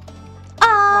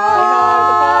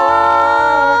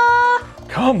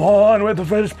 Come on, we have to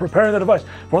finish preparing the device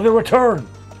for the return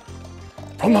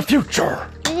from the future.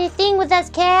 Do you sing with us,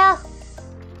 Cal?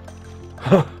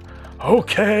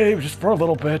 Okay, just for a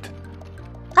little bit.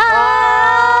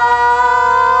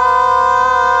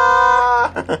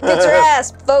 Tits her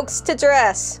ass, folks. Tits her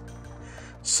ass.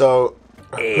 So,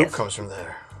 who Yes. comes from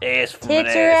there? Ass from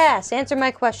Tits her ass. Answer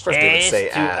my question. First, David say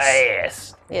to ass.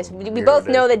 ass. Yes, we both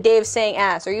know that Dave's saying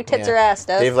ass. Are you tits Yeah. or ass,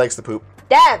 Dev? Dave likes the poop.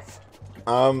 Dev!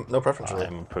 No preference really.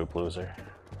 I'm a poop loser.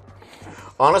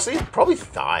 Honestly, probably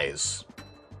thighs.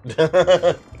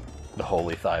 The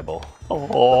holy thibel. Holy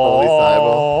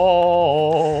thighball.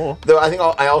 Oh. Though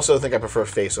I also think I prefer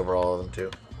face over all of them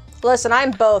too. Listen,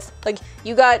 I'm both. Like,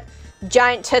 you got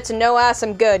giant tits and no ass,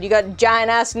 I'm good. You got giant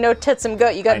ass and no tits, I'm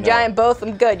good. You I got know. giant both,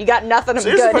 I'm good. You got nothing, I'm So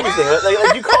here's the good. funny thing,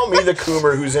 like you call me the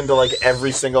coomer who's into like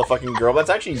every single fucking girl. That's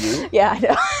actually you. Yeah, I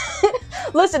know.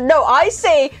 Listen, no, I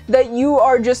say that you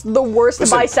are just the worst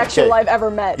Listen, bisexual okay. I've ever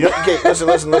met. You know, okay,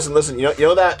 listen. You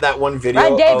know that one video.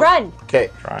 Run, Dave, of, run! Okay,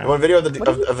 Trying. the one video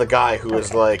of the guy who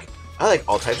was like, I like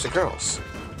all types of girls.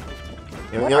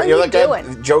 What are you that guy,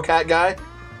 doing? Joe Cat guy.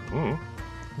 Mm.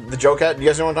 The Joe Cat. You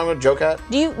guys know what I'm talking about? Joe Cat.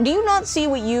 Do you not see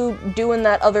what you doing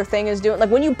that other thing is doing?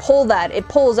 Like, when you pull that, it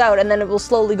pulls out and then it will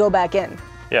slowly go back in.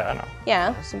 Yeah, I know.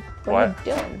 Yeah, so what are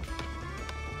you doing?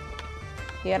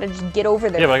 You gotta just get over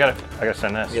there. Yeah, but I gotta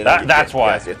send this. Yeah, That's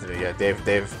why. Yeah, Dave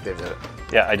did it.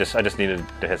 Yeah, I just needed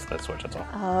to hit that switch. That's all.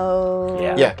 Oh.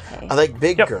 Yeah. Yeah, Okay. I like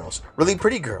big Yep. girls, really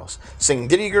pretty girls, sing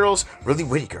ditty girls, really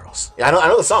witty girls. Yeah, I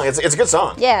know the song. It's a good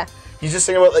song. Yeah. He's just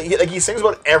singing about he sings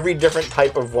about every different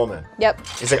type of woman. Yep.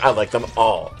 He's like, I like them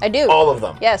all. I do. All of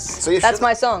them. Yes. So you that's should-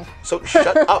 my song. So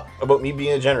shut up about me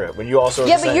being a degenerate when you also. Are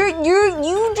Yeah, the but same.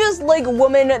 you just like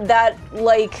women that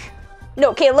like. No,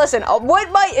 okay, listen.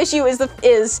 What my issue is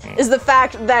the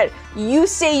fact that you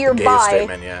say you're Gay bi,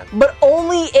 statement, yeah. but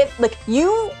only if like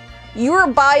you're a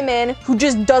bi man who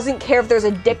just doesn't care if there's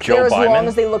a dick Joe there as long Byman?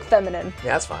 as they look feminine.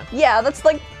 Yeah, that's fine. Yeah, that's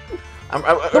like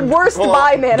The worst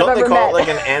bi man I've Don't ever they call met. it like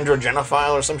an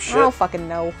androgenophile or some shit? I don't fucking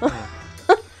know.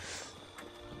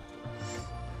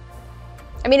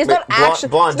 I mean, it's Wait, not actually.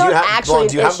 Blonde, it's do you not have, actually Blonde,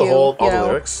 do you an have the issue, whole all you the know?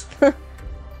 lyrics?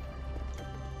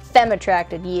 Femme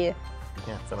attracted, yeah.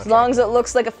 Yeah, As long as it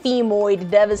looks like a femoid,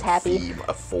 Dev is happy.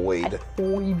 a void.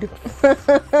 Femoid.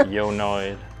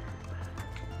 Yonoid.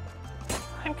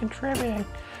 I'm contributing.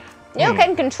 You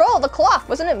can control the clock.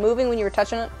 Wasn't it moving when you were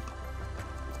touching it?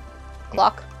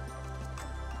 Clock.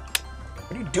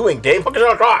 What are you doing, Dave? Hook it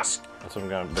across. That's what I'm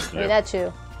gonna do. I mean, that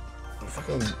too.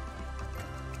 Fucking. Let's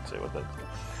see what that.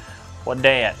 What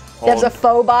that? Dev's a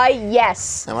faux bi?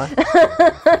 Yes. Am I?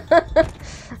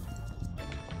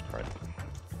 Right.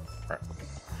 Right.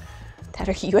 That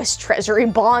are U.S. Treasury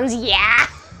bonds? Yeah.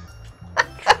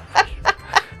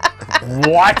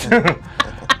 What? A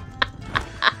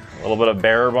little bit of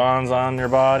bearer bonds on your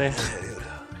body.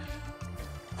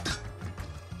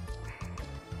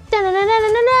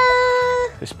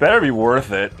 Da-na-na-na-na-na. This better be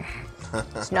worth it.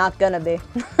 It's not gonna be.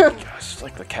 Gosh, it's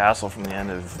like the castle from the end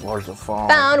of Lords of Fallen.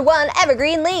 Found one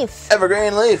evergreen leaf.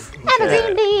 Evergreen leaf.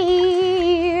 Evergreen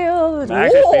leaf.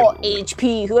 Actually, Whoa, people-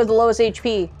 HP. Who has the lowest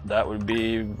HP? That would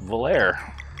be Valaire.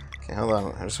 Okay, hold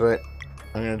on. Just wait.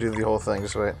 I'm gonna do the whole thing.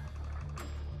 Just wait.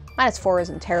 -4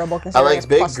 isn't terrible I considering like it's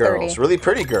big plus girls, 30. really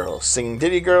pretty girls, singing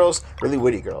ditty girls, really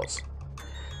witty girls.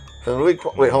 From the really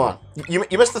wait, hold on. You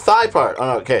missed the thigh part. Oh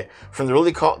no, okay. From the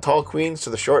really tall queens to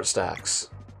the short stacks.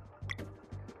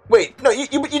 Wait, no, you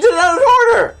did it out of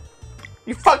order.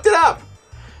 You fucked it up.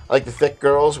 I like the thick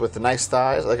girls with the nice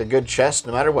thighs. I like a good chest,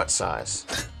 no matter what size.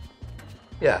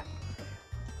 Yeah.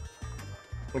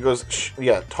 It goes,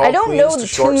 yeah, tall I don't queens know to the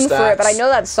short tune stacks. for it, but I know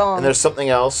that song. And there's something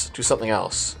else to something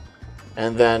else.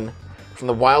 And then from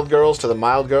the wild girls to the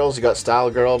mild girls, you got style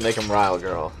girl, make them rile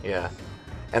girl. Yeah.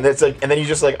 And it's like, and then you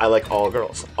just like, I like all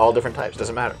girls, all different types.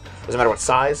 Doesn't matter. Doesn't matter what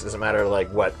size. Doesn't matter like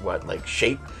what like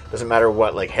shape. Doesn't matter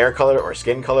what like hair color or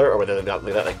skin color or whether they got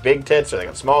like big tits or they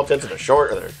got small tits or they're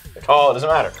short or they're tall. It doesn't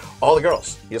matter. All the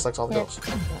girls. He just likes all the girls.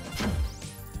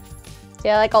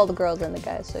 Yeah, I like all the girls and the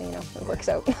guys, so you know, it works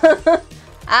out.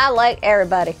 I like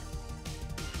everybody.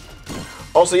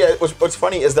 Also, yeah, what's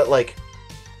funny is that like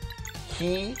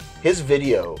his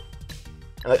video,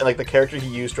 and like the character he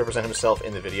used to represent himself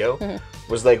in the video,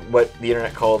 was like what the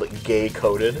internet called gay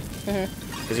coded,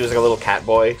 because he was like a little cat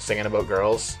boy singing about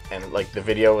girls, and like the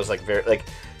video was like very like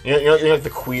you know like the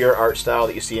queer art style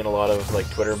that you see in a lot of like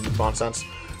Twitter nonsense.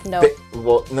 No.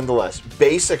 Well, nonetheless,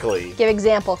 basically, Give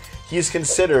example. he's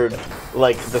considered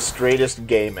like the straightest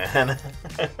gay man.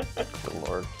 Good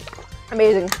lord.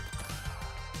 Amazing.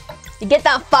 You get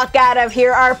the fuck out of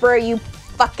here, Harper, you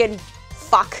fucking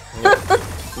fuck.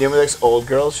 Naomi likes old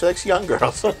girls, she likes young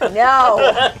girls.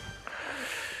 No.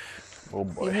 Oh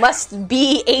boy. You must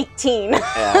be 18.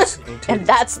 Ass and titties. And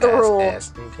that's the rule.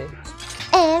 Ass and titties.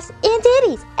 Ass and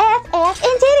titties. Ass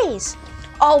and titties.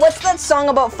 Oh, what's that song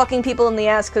about fucking people in the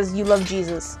ass because you love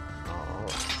Jesus?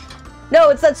 No,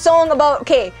 it's that song about,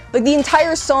 okay, like the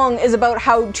entire song is about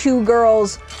how two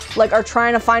girls like are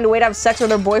trying to find a way to have sex with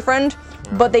their boyfriend,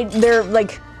 but they're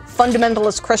like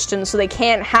fundamentalist Christians, so they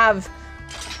can't have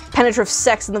penetrative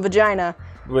sex in the vagina.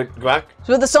 Wait, go back.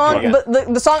 So the song, but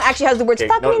the song actually has the words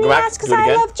 "fuck me in the ass because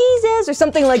I love Jesus" or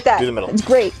something like that. Do the middle. It's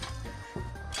great.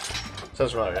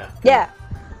 Sounds familiar, yeah. Yeah,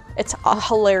 it's a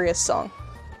hilarious song.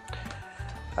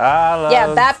 I love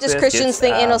Yeah, Baptist biscuits, Christians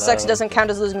think I anal sex love- doesn't count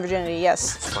as losing virginity.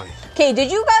 Yes. It's funny. Okay,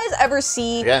 did you guys ever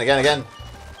see Again.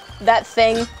 that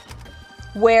thing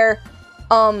where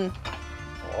like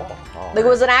it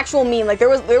was an actual meme, like there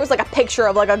was like a picture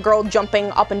of like a girl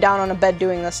jumping up and down on a bed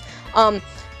doing this,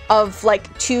 of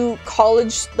like two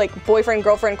college, like boyfriend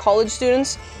girlfriend college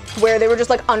students, where they were just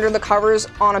like under the covers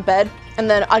on a bed, and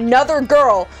then another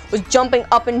girl was jumping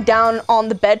up and down on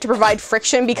the bed to provide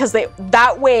friction because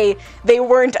that way they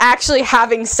weren't actually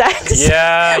having sex.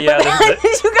 Yeah, Did you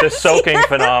the guys see soaking that?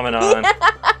 phenomenon.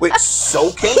 Wait,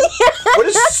 soaking? What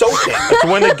is soaking? It's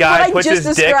when the guy I puts just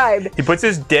his described. dick. He puts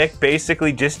his dick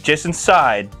basically just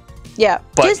inside, Yeah,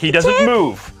 but just he the doesn't tip.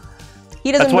 move.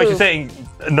 He doesn't That's why move. she's saying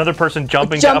another person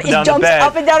jumping Jump- up and down he jumps the bed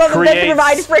up and down on the bed to creates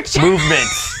provide friction. movement.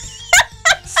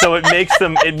 So it makes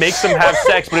them have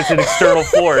sex, but it's an external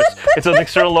force. It's an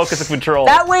external locus of control.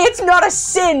 That way, it's not a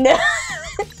sin.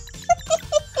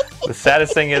 The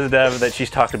saddest thing is, Dev, that she's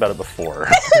talked about it before.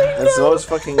 That's the most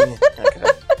fucking...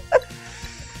 Okay.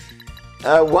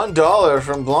 $1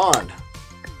 from Blonde.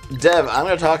 Dev, I'm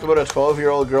going to talk about a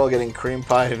 12-year-old girl getting cream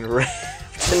pied and raped.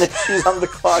 And if she's on the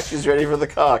clock, she's ready for the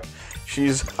cock.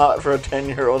 She's hot for a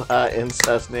 10-year-old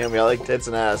incest. Naomi, I like tits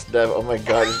and ass. Dev, oh my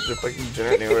god, this is your fucking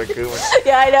generic name for a cougar.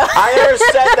 Yeah, I know. I never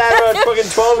said that about a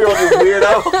fucking 12-year-old, you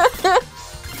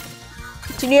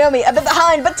weirdo. To Naomi, a bit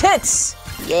behind, but tits.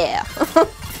 Yeah.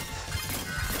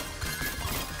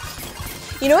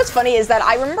 You know what's funny is that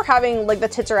I remember having like the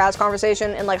tits or ass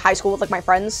conversation in like high school with like my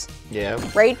friends, Yeah.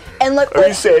 right? And like, Or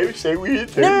you say we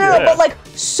eat no, Yeah. but like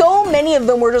so many of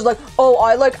them were just like, oh,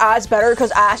 I like ass better because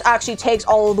ass actually takes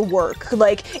all of the work.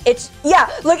 Like it's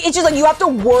just like you have to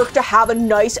work to have a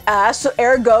nice ass. So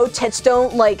ergo, tits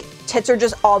are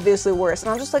just obviously worse.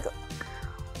 And I'm just like,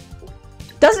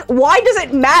 why does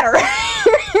it matter?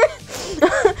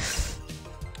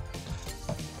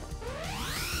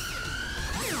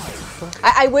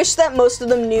 I wish that most of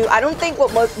them knew. I don't think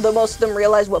most of them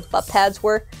realized what butt pads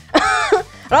were.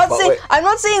 I'm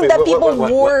not saying that people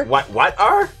wore What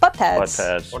are? butt pads. Butt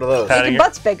pads. What are those? Make Padding your your-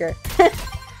 butts bigger.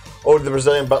 Oh, the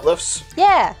Brazilian butt lifts?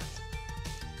 Yeah.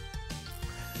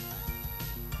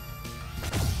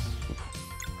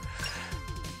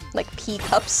 Like pea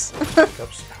cups.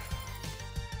 Cups.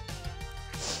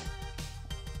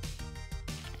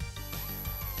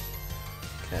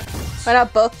 Okay. Why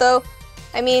not both though?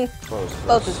 I mean, Close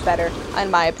both this. is better,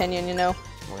 in my opinion, you know.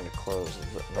 We're gonna close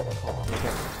it.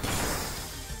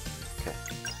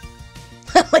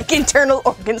 Okay. Like internal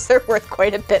organs, they're worth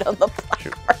quite a bit on the black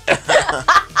market.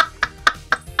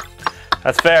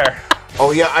 That's fair.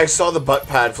 Oh yeah, I saw the butt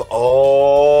pad.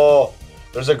 Oh,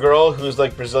 there's a girl who's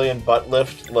like Brazilian butt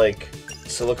lift, like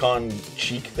silicone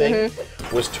cheek thing,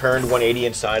 was turned 180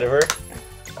 inside of her,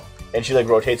 and she like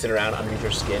rotates it around underneath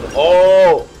her skin.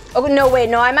 Oh, Oh no, wait,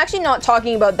 no, I'm actually not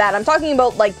talking about that. I'm talking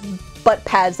about like butt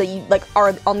pads that you like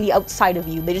are on the outside of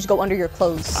you. They just go under your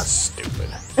clothes. that's stupid.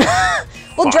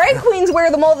 Well, drag queens wear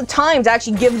them all the time to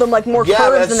actually give them like more Yeah,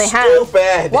 curves that's than they have.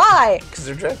 stupid. Why? Because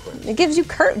they're drag queens. It gives you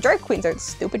curves. Drag queens aren't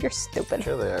stupid. You're stupid.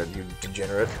 Sure they are, you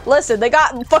degenerate. Listen, they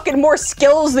got fucking more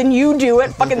skills than you do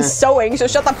at fucking sewing, so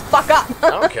shut the fuck up. I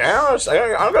don't care.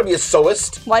 I'm gonna be a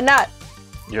sewist. Why not?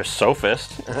 You're a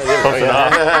sophist. Close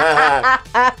enough.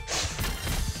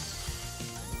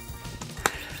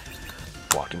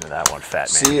 Walked into that one, fat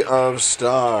man. Sea of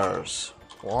Stars.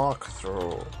 Walk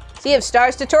through. Sea of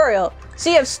Stars tutorial.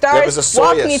 Sea of Dev is Stars a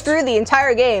walk me soyist. through the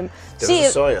entire game. Dev Sea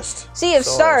is of, a soyist. sea of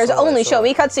Stars only show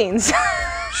me cutscenes.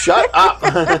 Shut up!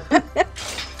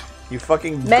 You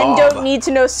fucking Men gob. don't need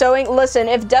to know sewing. Listen,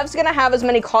 if Dev's gonna have as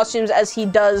many costumes as he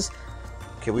does,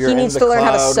 Okay, we are he in needs the to learn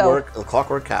how to sew. the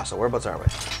Clockwork Castle. Whereabouts are we?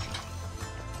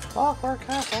 Clockwork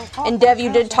Castle. And Dev,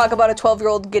 you did talk about a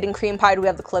 12-year-old getting cream pied. We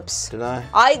have the clips. Did I?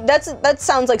 That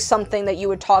sounds like something that you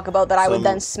would talk about that I would Some-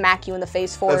 then smack you in the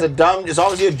face for. That's a dumb. It's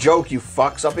obviously a joke. You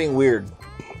fuck. Stop being weird.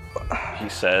 He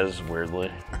says weirdly.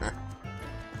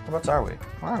 Whereabouts are we?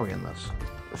 Why are we in this?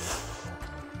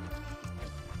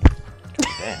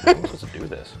 Damn, how am I supposed to do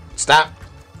this? Stop!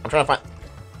 I'm trying to find.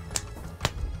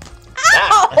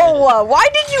 Oh, why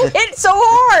did you hit so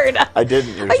hard? I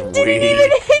didn't. You're I just didn't weak. even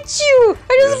hit you.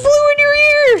 I just blew in your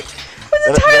ear. It was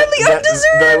entirely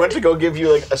undeserved. Then I went to go give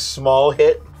you like a small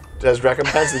hit as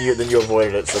recompense, and then you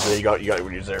avoided it, so then you got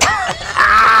what you deserved.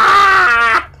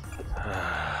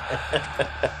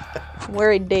 Don't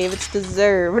worry, Dave. It's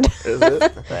deserved. Is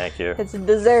it? Thank you. It's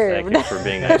deserved. Thank you for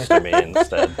being nice to me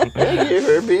instead. Thank you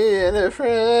for being a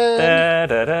friend. Da,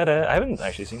 da, da, da. I haven't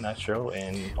actually seen that show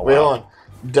in a Wait, while. hold on.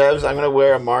 Devs, I'm gonna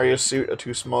wear a Mario suit, a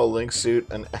too small Link suit,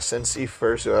 an SNC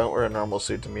fursuit. I don't wear a normal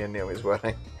suit to me and Naomi's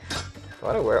wedding.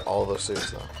 Why do I wear all those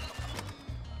suits though?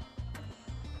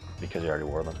 Because you already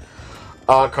wore them.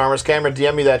 Karma's camera,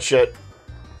 DM me that shit.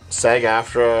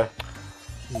 SAG-AFTRA.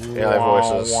 Yeah, I have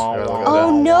voices. Wah, Yeah, wah, look at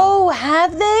Oh that. no,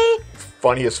 have they?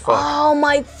 Funny as fuck. Oh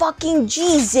my fucking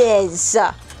Jesus.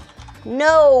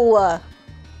 No.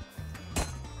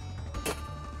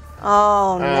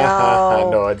 Oh no.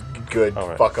 No, good. All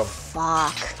right. Fuck them.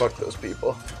 Fuck. Fuck those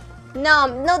people. No,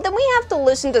 then we have to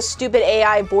listen to stupid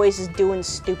AI voices doing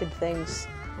stupid things.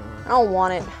 I don't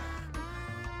want it.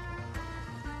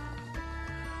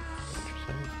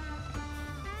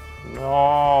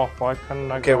 No, why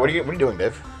couldn't I Okay, go? what are you doing,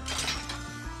 Dave?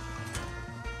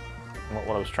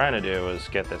 What I was trying to do was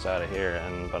get this out of here,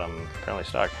 but I'm apparently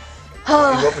stuck. You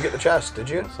go up and get the chest, did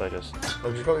you? So I just,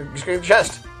 No, just go get the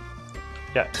chest.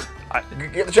 yeah.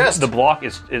 Get the chest. The block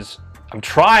is. I'm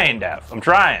trying, Dev. I'm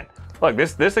trying. Look,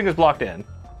 this thing is blocked in.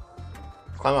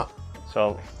 Climb up.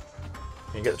 So,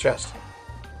 You get the chest.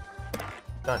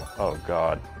 Done. oh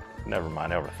god, never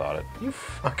mind. I overthought it. You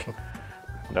fucking.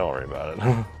 Don't worry about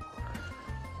it.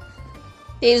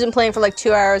 Dave's been playing for like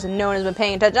 2 hours and no one has been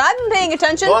paying attention. I've been paying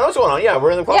attention. Well, I know what's going on. Yeah,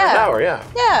 we're in the clock Yeah. tower. Yeah.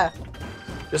 Yeah.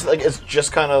 Just like it's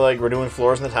just kind of like we're doing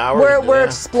floors in the tower. We're yeah.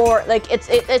 explore like it's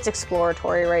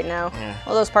exploratory right now. Yeah.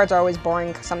 Well, those parts are always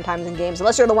boring sometimes in games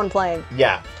unless you're the one playing.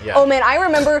 Yeah. Yeah. Oh man, I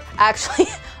remember actually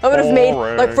I would have made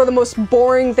like for the most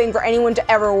boring thing for anyone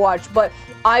to ever watch, but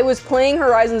I was playing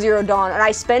Horizon Zero Dawn and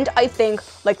I spent I think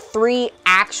like 3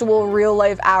 actual real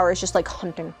life hours just like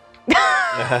hunting.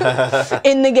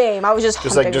 In the game, I was just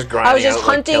hunting. like, just grinding I was just out,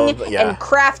 like, hunting killing- yeah. and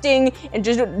crafting and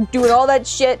just doing all that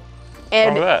shit,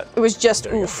 and Look at that. it was just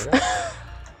There you go, oof. there you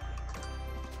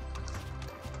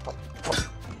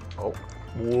go. Oh.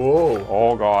 Whoa.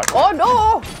 Oh god. Oh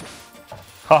no!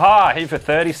 Haha, hit for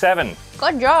 37.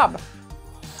 Good job.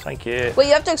 Thank you. Wait,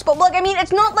 you have to explore. Look, I mean,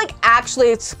 it's not like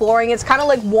actually exploring. It's kind of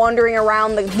like wandering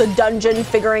around the dungeon,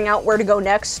 figuring out where to go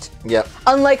next. Yep.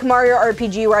 Unlike Mario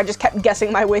RPG, where I just kept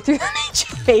guessing my way through the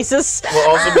nature phases. Well,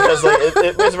 also because like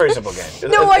it's a very simple game.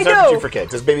 No, it's I know. RPG for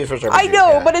kids. It's baby's first RPG. I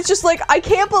know, yeah. but it's just like I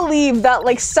can't believe that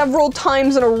like several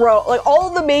times in a row, like all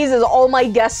the mazes, all my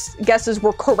guesses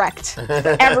were correct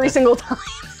every single time.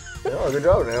 Oh, good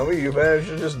job, Naomi. You managed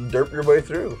to just derp your way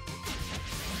through.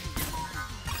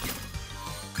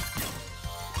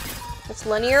 It's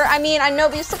linear. I mean, I know,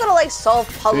 but you still gotta like solve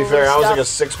To puzzles. be fair, I and was like a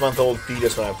stuff. 6-month-old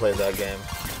fetus when I played that game.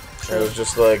 It was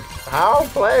just like, how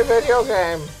play video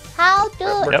game? How do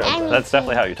Yep, anything? that's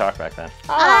definitely how you talk back then.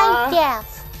 I'm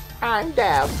deaf. I'm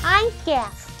deaf. I'm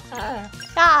deaf.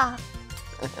 Ah.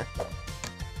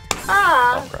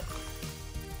 Oh, crap.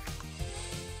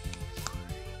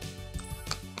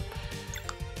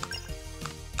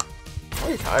 Oh,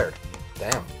 you're tired.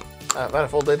 Damn. I've had a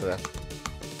full day today.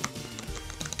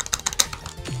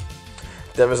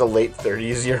 Dev is a late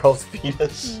 30s-year-old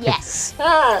fetus. Yes.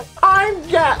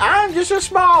 I'm just a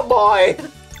small boy.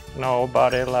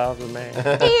 Nobody loves me.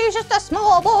 He's just a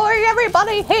small boy.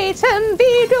 Everybody hates him.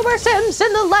 VTuber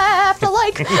Simpson the laughed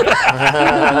alike.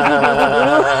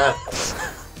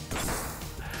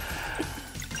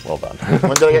 Well done.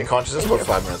 When did I get consciousness? About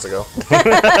 5 minutes ago.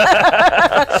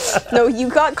 No, you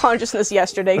got consciousness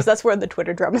yesterday because that's where the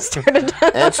Twitter drama started.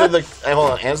 Answer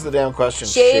the damn question.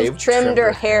 Shaved, trimmed,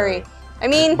 or hairy? I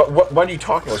mean, But what are you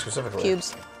talking about specifically?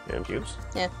 pubes. Pubes?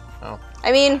 Yeah. Oh.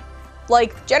 I mean,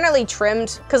 like generally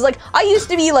trimmed, because like I used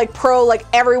to be like pro, like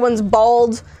everyone's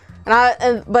bald,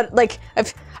 but like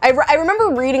I remember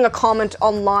reading a comment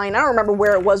online. I don't remember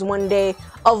where it was one day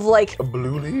of like A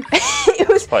blue leaf? it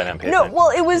was Probably an MP no. thing.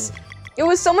 Well, it was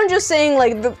someone just saying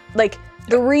like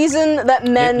the reason that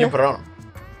men You put it on him.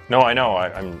 No, I know.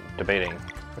 I'm debating.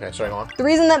 Okay, sorry, go on. the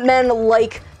reason that men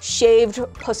like shaved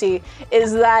pussy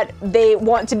is that they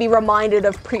want to be reminded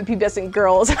of prepubescent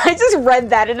girls. And I just read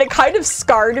that and it kind of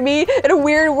scarred me in a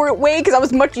weird way because I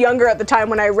was much younger at the time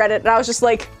when I read it and I was just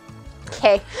like,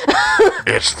 okay.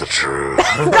 It's the truth.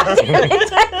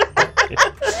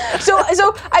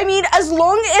 So I mean, as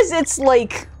long as it's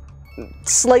like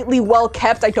slightly well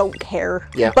kept, I don't care.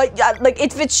 Yeah. But like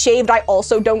if it's shaved, I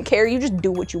also don't care. You just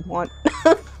do what you want.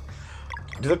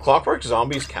 Do the Clockwork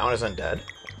Zombies count as undead?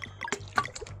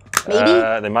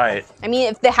 Maybe. They might. I mean,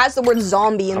 if it has the word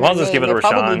zombie in I the might as name, well just give it to they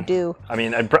probably Rashawn. do. I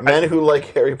mean, Men who like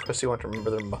hairy pussy want to remember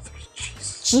their mothers.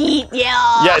 Jesus. Gee,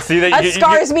 yeah. yeah. See, that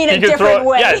scars me in a you can throw different it-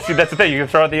 way. Yeah, see, that's the thing. You can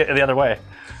throw it the other way.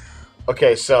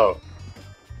 Okay, so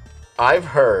I've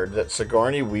heard that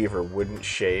Sigourney Weaver wouldn't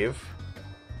shave.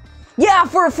 Yeah,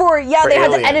 they had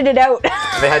Alien. to edit it out.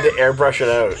 They had to airbrush it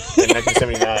out in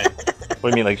 1979.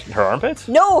 What do you mean, like her armpits?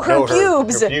 No, her No,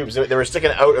 pubes. Her pubes. They were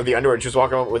sticking out of the underwear. She was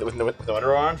walking around with no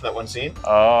underwear on for that one scene. With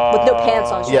no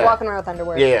pants on. She's Yeah. walking around with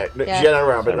underwear. Yeah. She had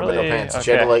underwear on, but no Really? pants. She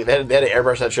had to Okay. they had to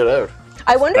airbrush that shit out.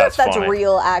 I wonder if That's that's funny.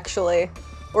 real, actually.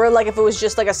 Or like if it was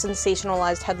just like a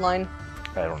sensationalized headline.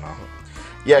 I don't know.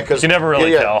 Yeah, because You never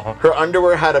really tell. Her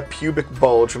underwear had a pubic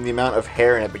bulge from the amount of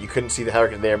hair in it, but you couldn't see the hair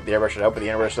because they airbrushed it out. But the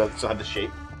airbrush still had the shape.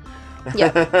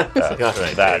 Yeah.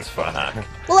 That's fun.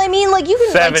 Well, I mean, like you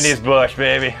can like, 70s bush,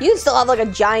 baby. you can still have like a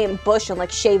giant bush and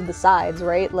like shave the sides,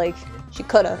 right? Like she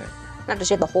could have, not to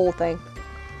shave the whole thing.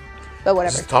 But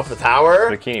whatever. Just top of the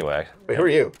tower. Bikini wax. Wait, who are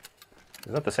you?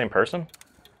 Is that the same person?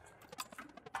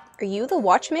 Are you the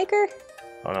watchmaker?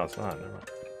 Oh no, it's not. Never mind.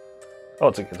 Oh,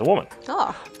 it's a woman.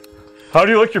 Oh, How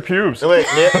do you lick your pubes? No, wait,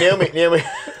 Naomi.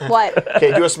 what?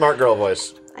 Okay, do a smart girl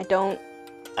voice. I don't.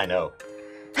 I know.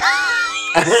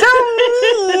 So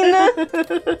mean.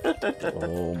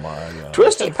 Oh my god.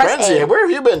 Twisted press Frenzy, A. where have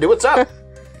you been? Do what's up?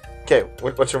 Okay,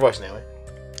 what's your voice, Naomi?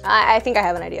 I think I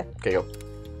have an idea. Okay, go.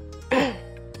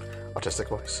 Autistic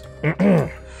voice.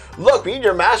 Look, we need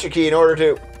your master key in order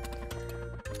to.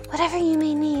 Whatever you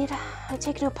may need, I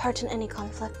take no part in any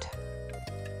conflict.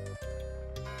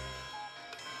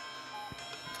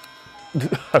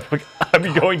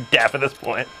 I'm going deaf at this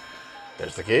point.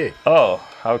 There's the key. Oh,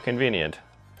 how convenient.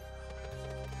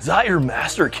 Is that your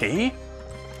master key?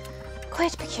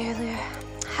 Quite peculiar.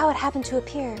 How it happened to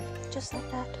appear, just like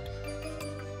that.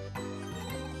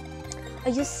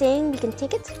 Are you saying we can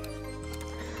take it?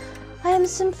 I am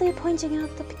simply pointing out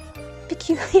the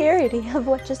peculiarity of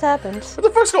what just happened. What the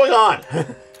fuck's going on?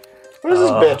 What is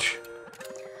this bitch?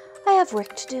 I have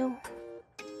work to do.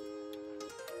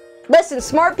 Listen,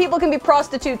 smart people can be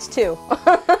prostitutes too.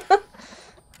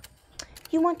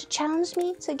 You want to challenge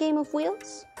me to a game of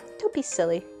wheels? Don't be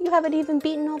silly. You haven't even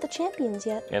beaten all the champions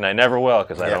yet. And I never will,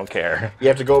 because I Yeah. don't care. You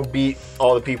have to go beat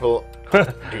all the people.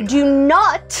 Do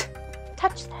not.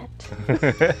 Touch that.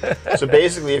 So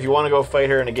basically, if you want to go fight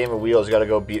her in a game of wheels, you got to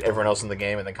go beat everyone else in the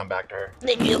game and then come back to her.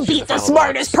 Then you beat the final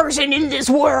smartest person in this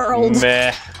world.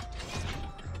 Meh.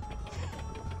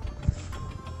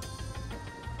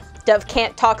 Dev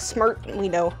can't talk smart, we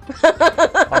know.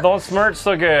 I don't smirk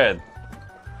so good.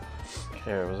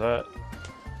 Okay, what was that?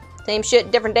 Same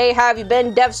shit, different day. How have you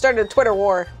been? Dev started a Twitter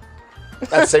war. That's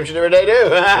the same shit every day, too.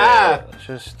 Let's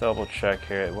just double check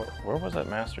here. Where was that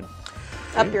mastered?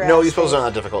 Up your No, ass. these puzzles are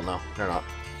not difficult. No, they're not.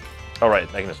 Oh, right.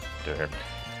 I can just do it here.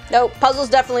 No, puzzles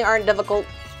definitely aren't difficult,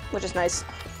 which is nice.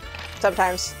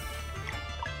 Sometimes.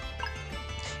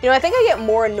 You know, I think I get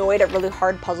more annoyed at really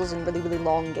hard puzzles in really, really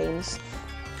long games.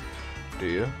 Do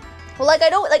you? Well, like, I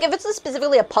don't, like, if it's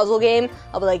specifically a puzzle game,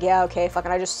 I'll be like, yeah, okay, fucking,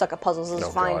 I just suck at puzzles, this Oh,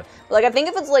 is fine. God. But, like, I think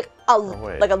if it's, like, a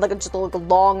way. just, like, a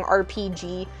long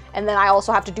RPG, and then I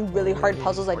also have to do really hard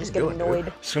puzzles, I just get doing, dude?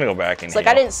 annoyed. Just gonna go back and It's like,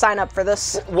 I didn't sign up for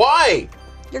this. Why?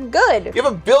 You're good. You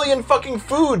have a billion fucking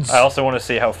foods. I also want to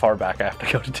see how far back I have to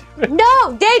go to do it.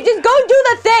 No, Dave, just go do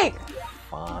the thing!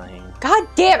 Fine. God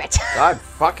damn it. God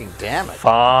fucking damn it.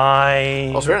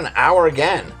 Fine. Also, we're in an hour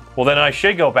again. Well, then I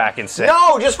should go back and say.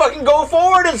 No, just fucking go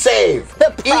forward and save.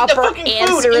 The Eat the proper fucking food.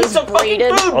 answer Eat is some fucking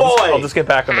Braden. food, boy. I'll just get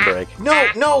back on the break.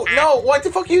 No. What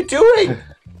the fuck are you doing?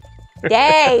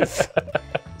 Dave!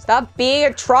 Stop being a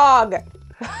trog.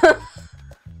 There's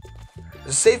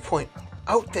a save point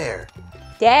out there.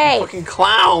 Dave! Fucking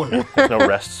clown. There's no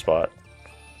rest spot.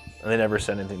 And they never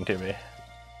send anything to me.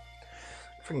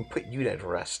 Fucking put you to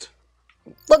rest.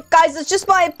 Look, guys, it's just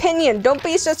my opinion. Don't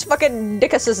be such fucking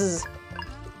dickuses.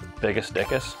 Biggest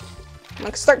dickus. I'm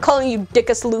gonna start calling you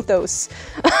Dickus Luthos.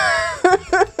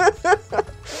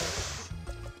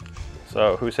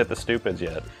 So, who's hit the stupids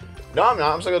yet? No, I'm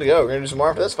not. I'm still good to go. We're gonna do some more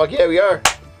after this. Fuck yeah, we are.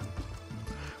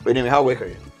 Wait, Amy, how awake are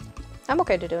you? I'm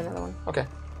okay to do another one. Okay.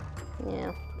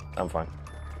 Yeah. I'm fine.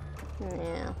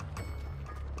 Yeah.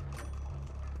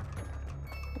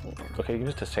 Okay, you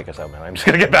can just take us out, man. I'm just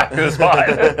gonna get back to the spot.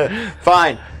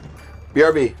 Fine.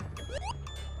 BRB.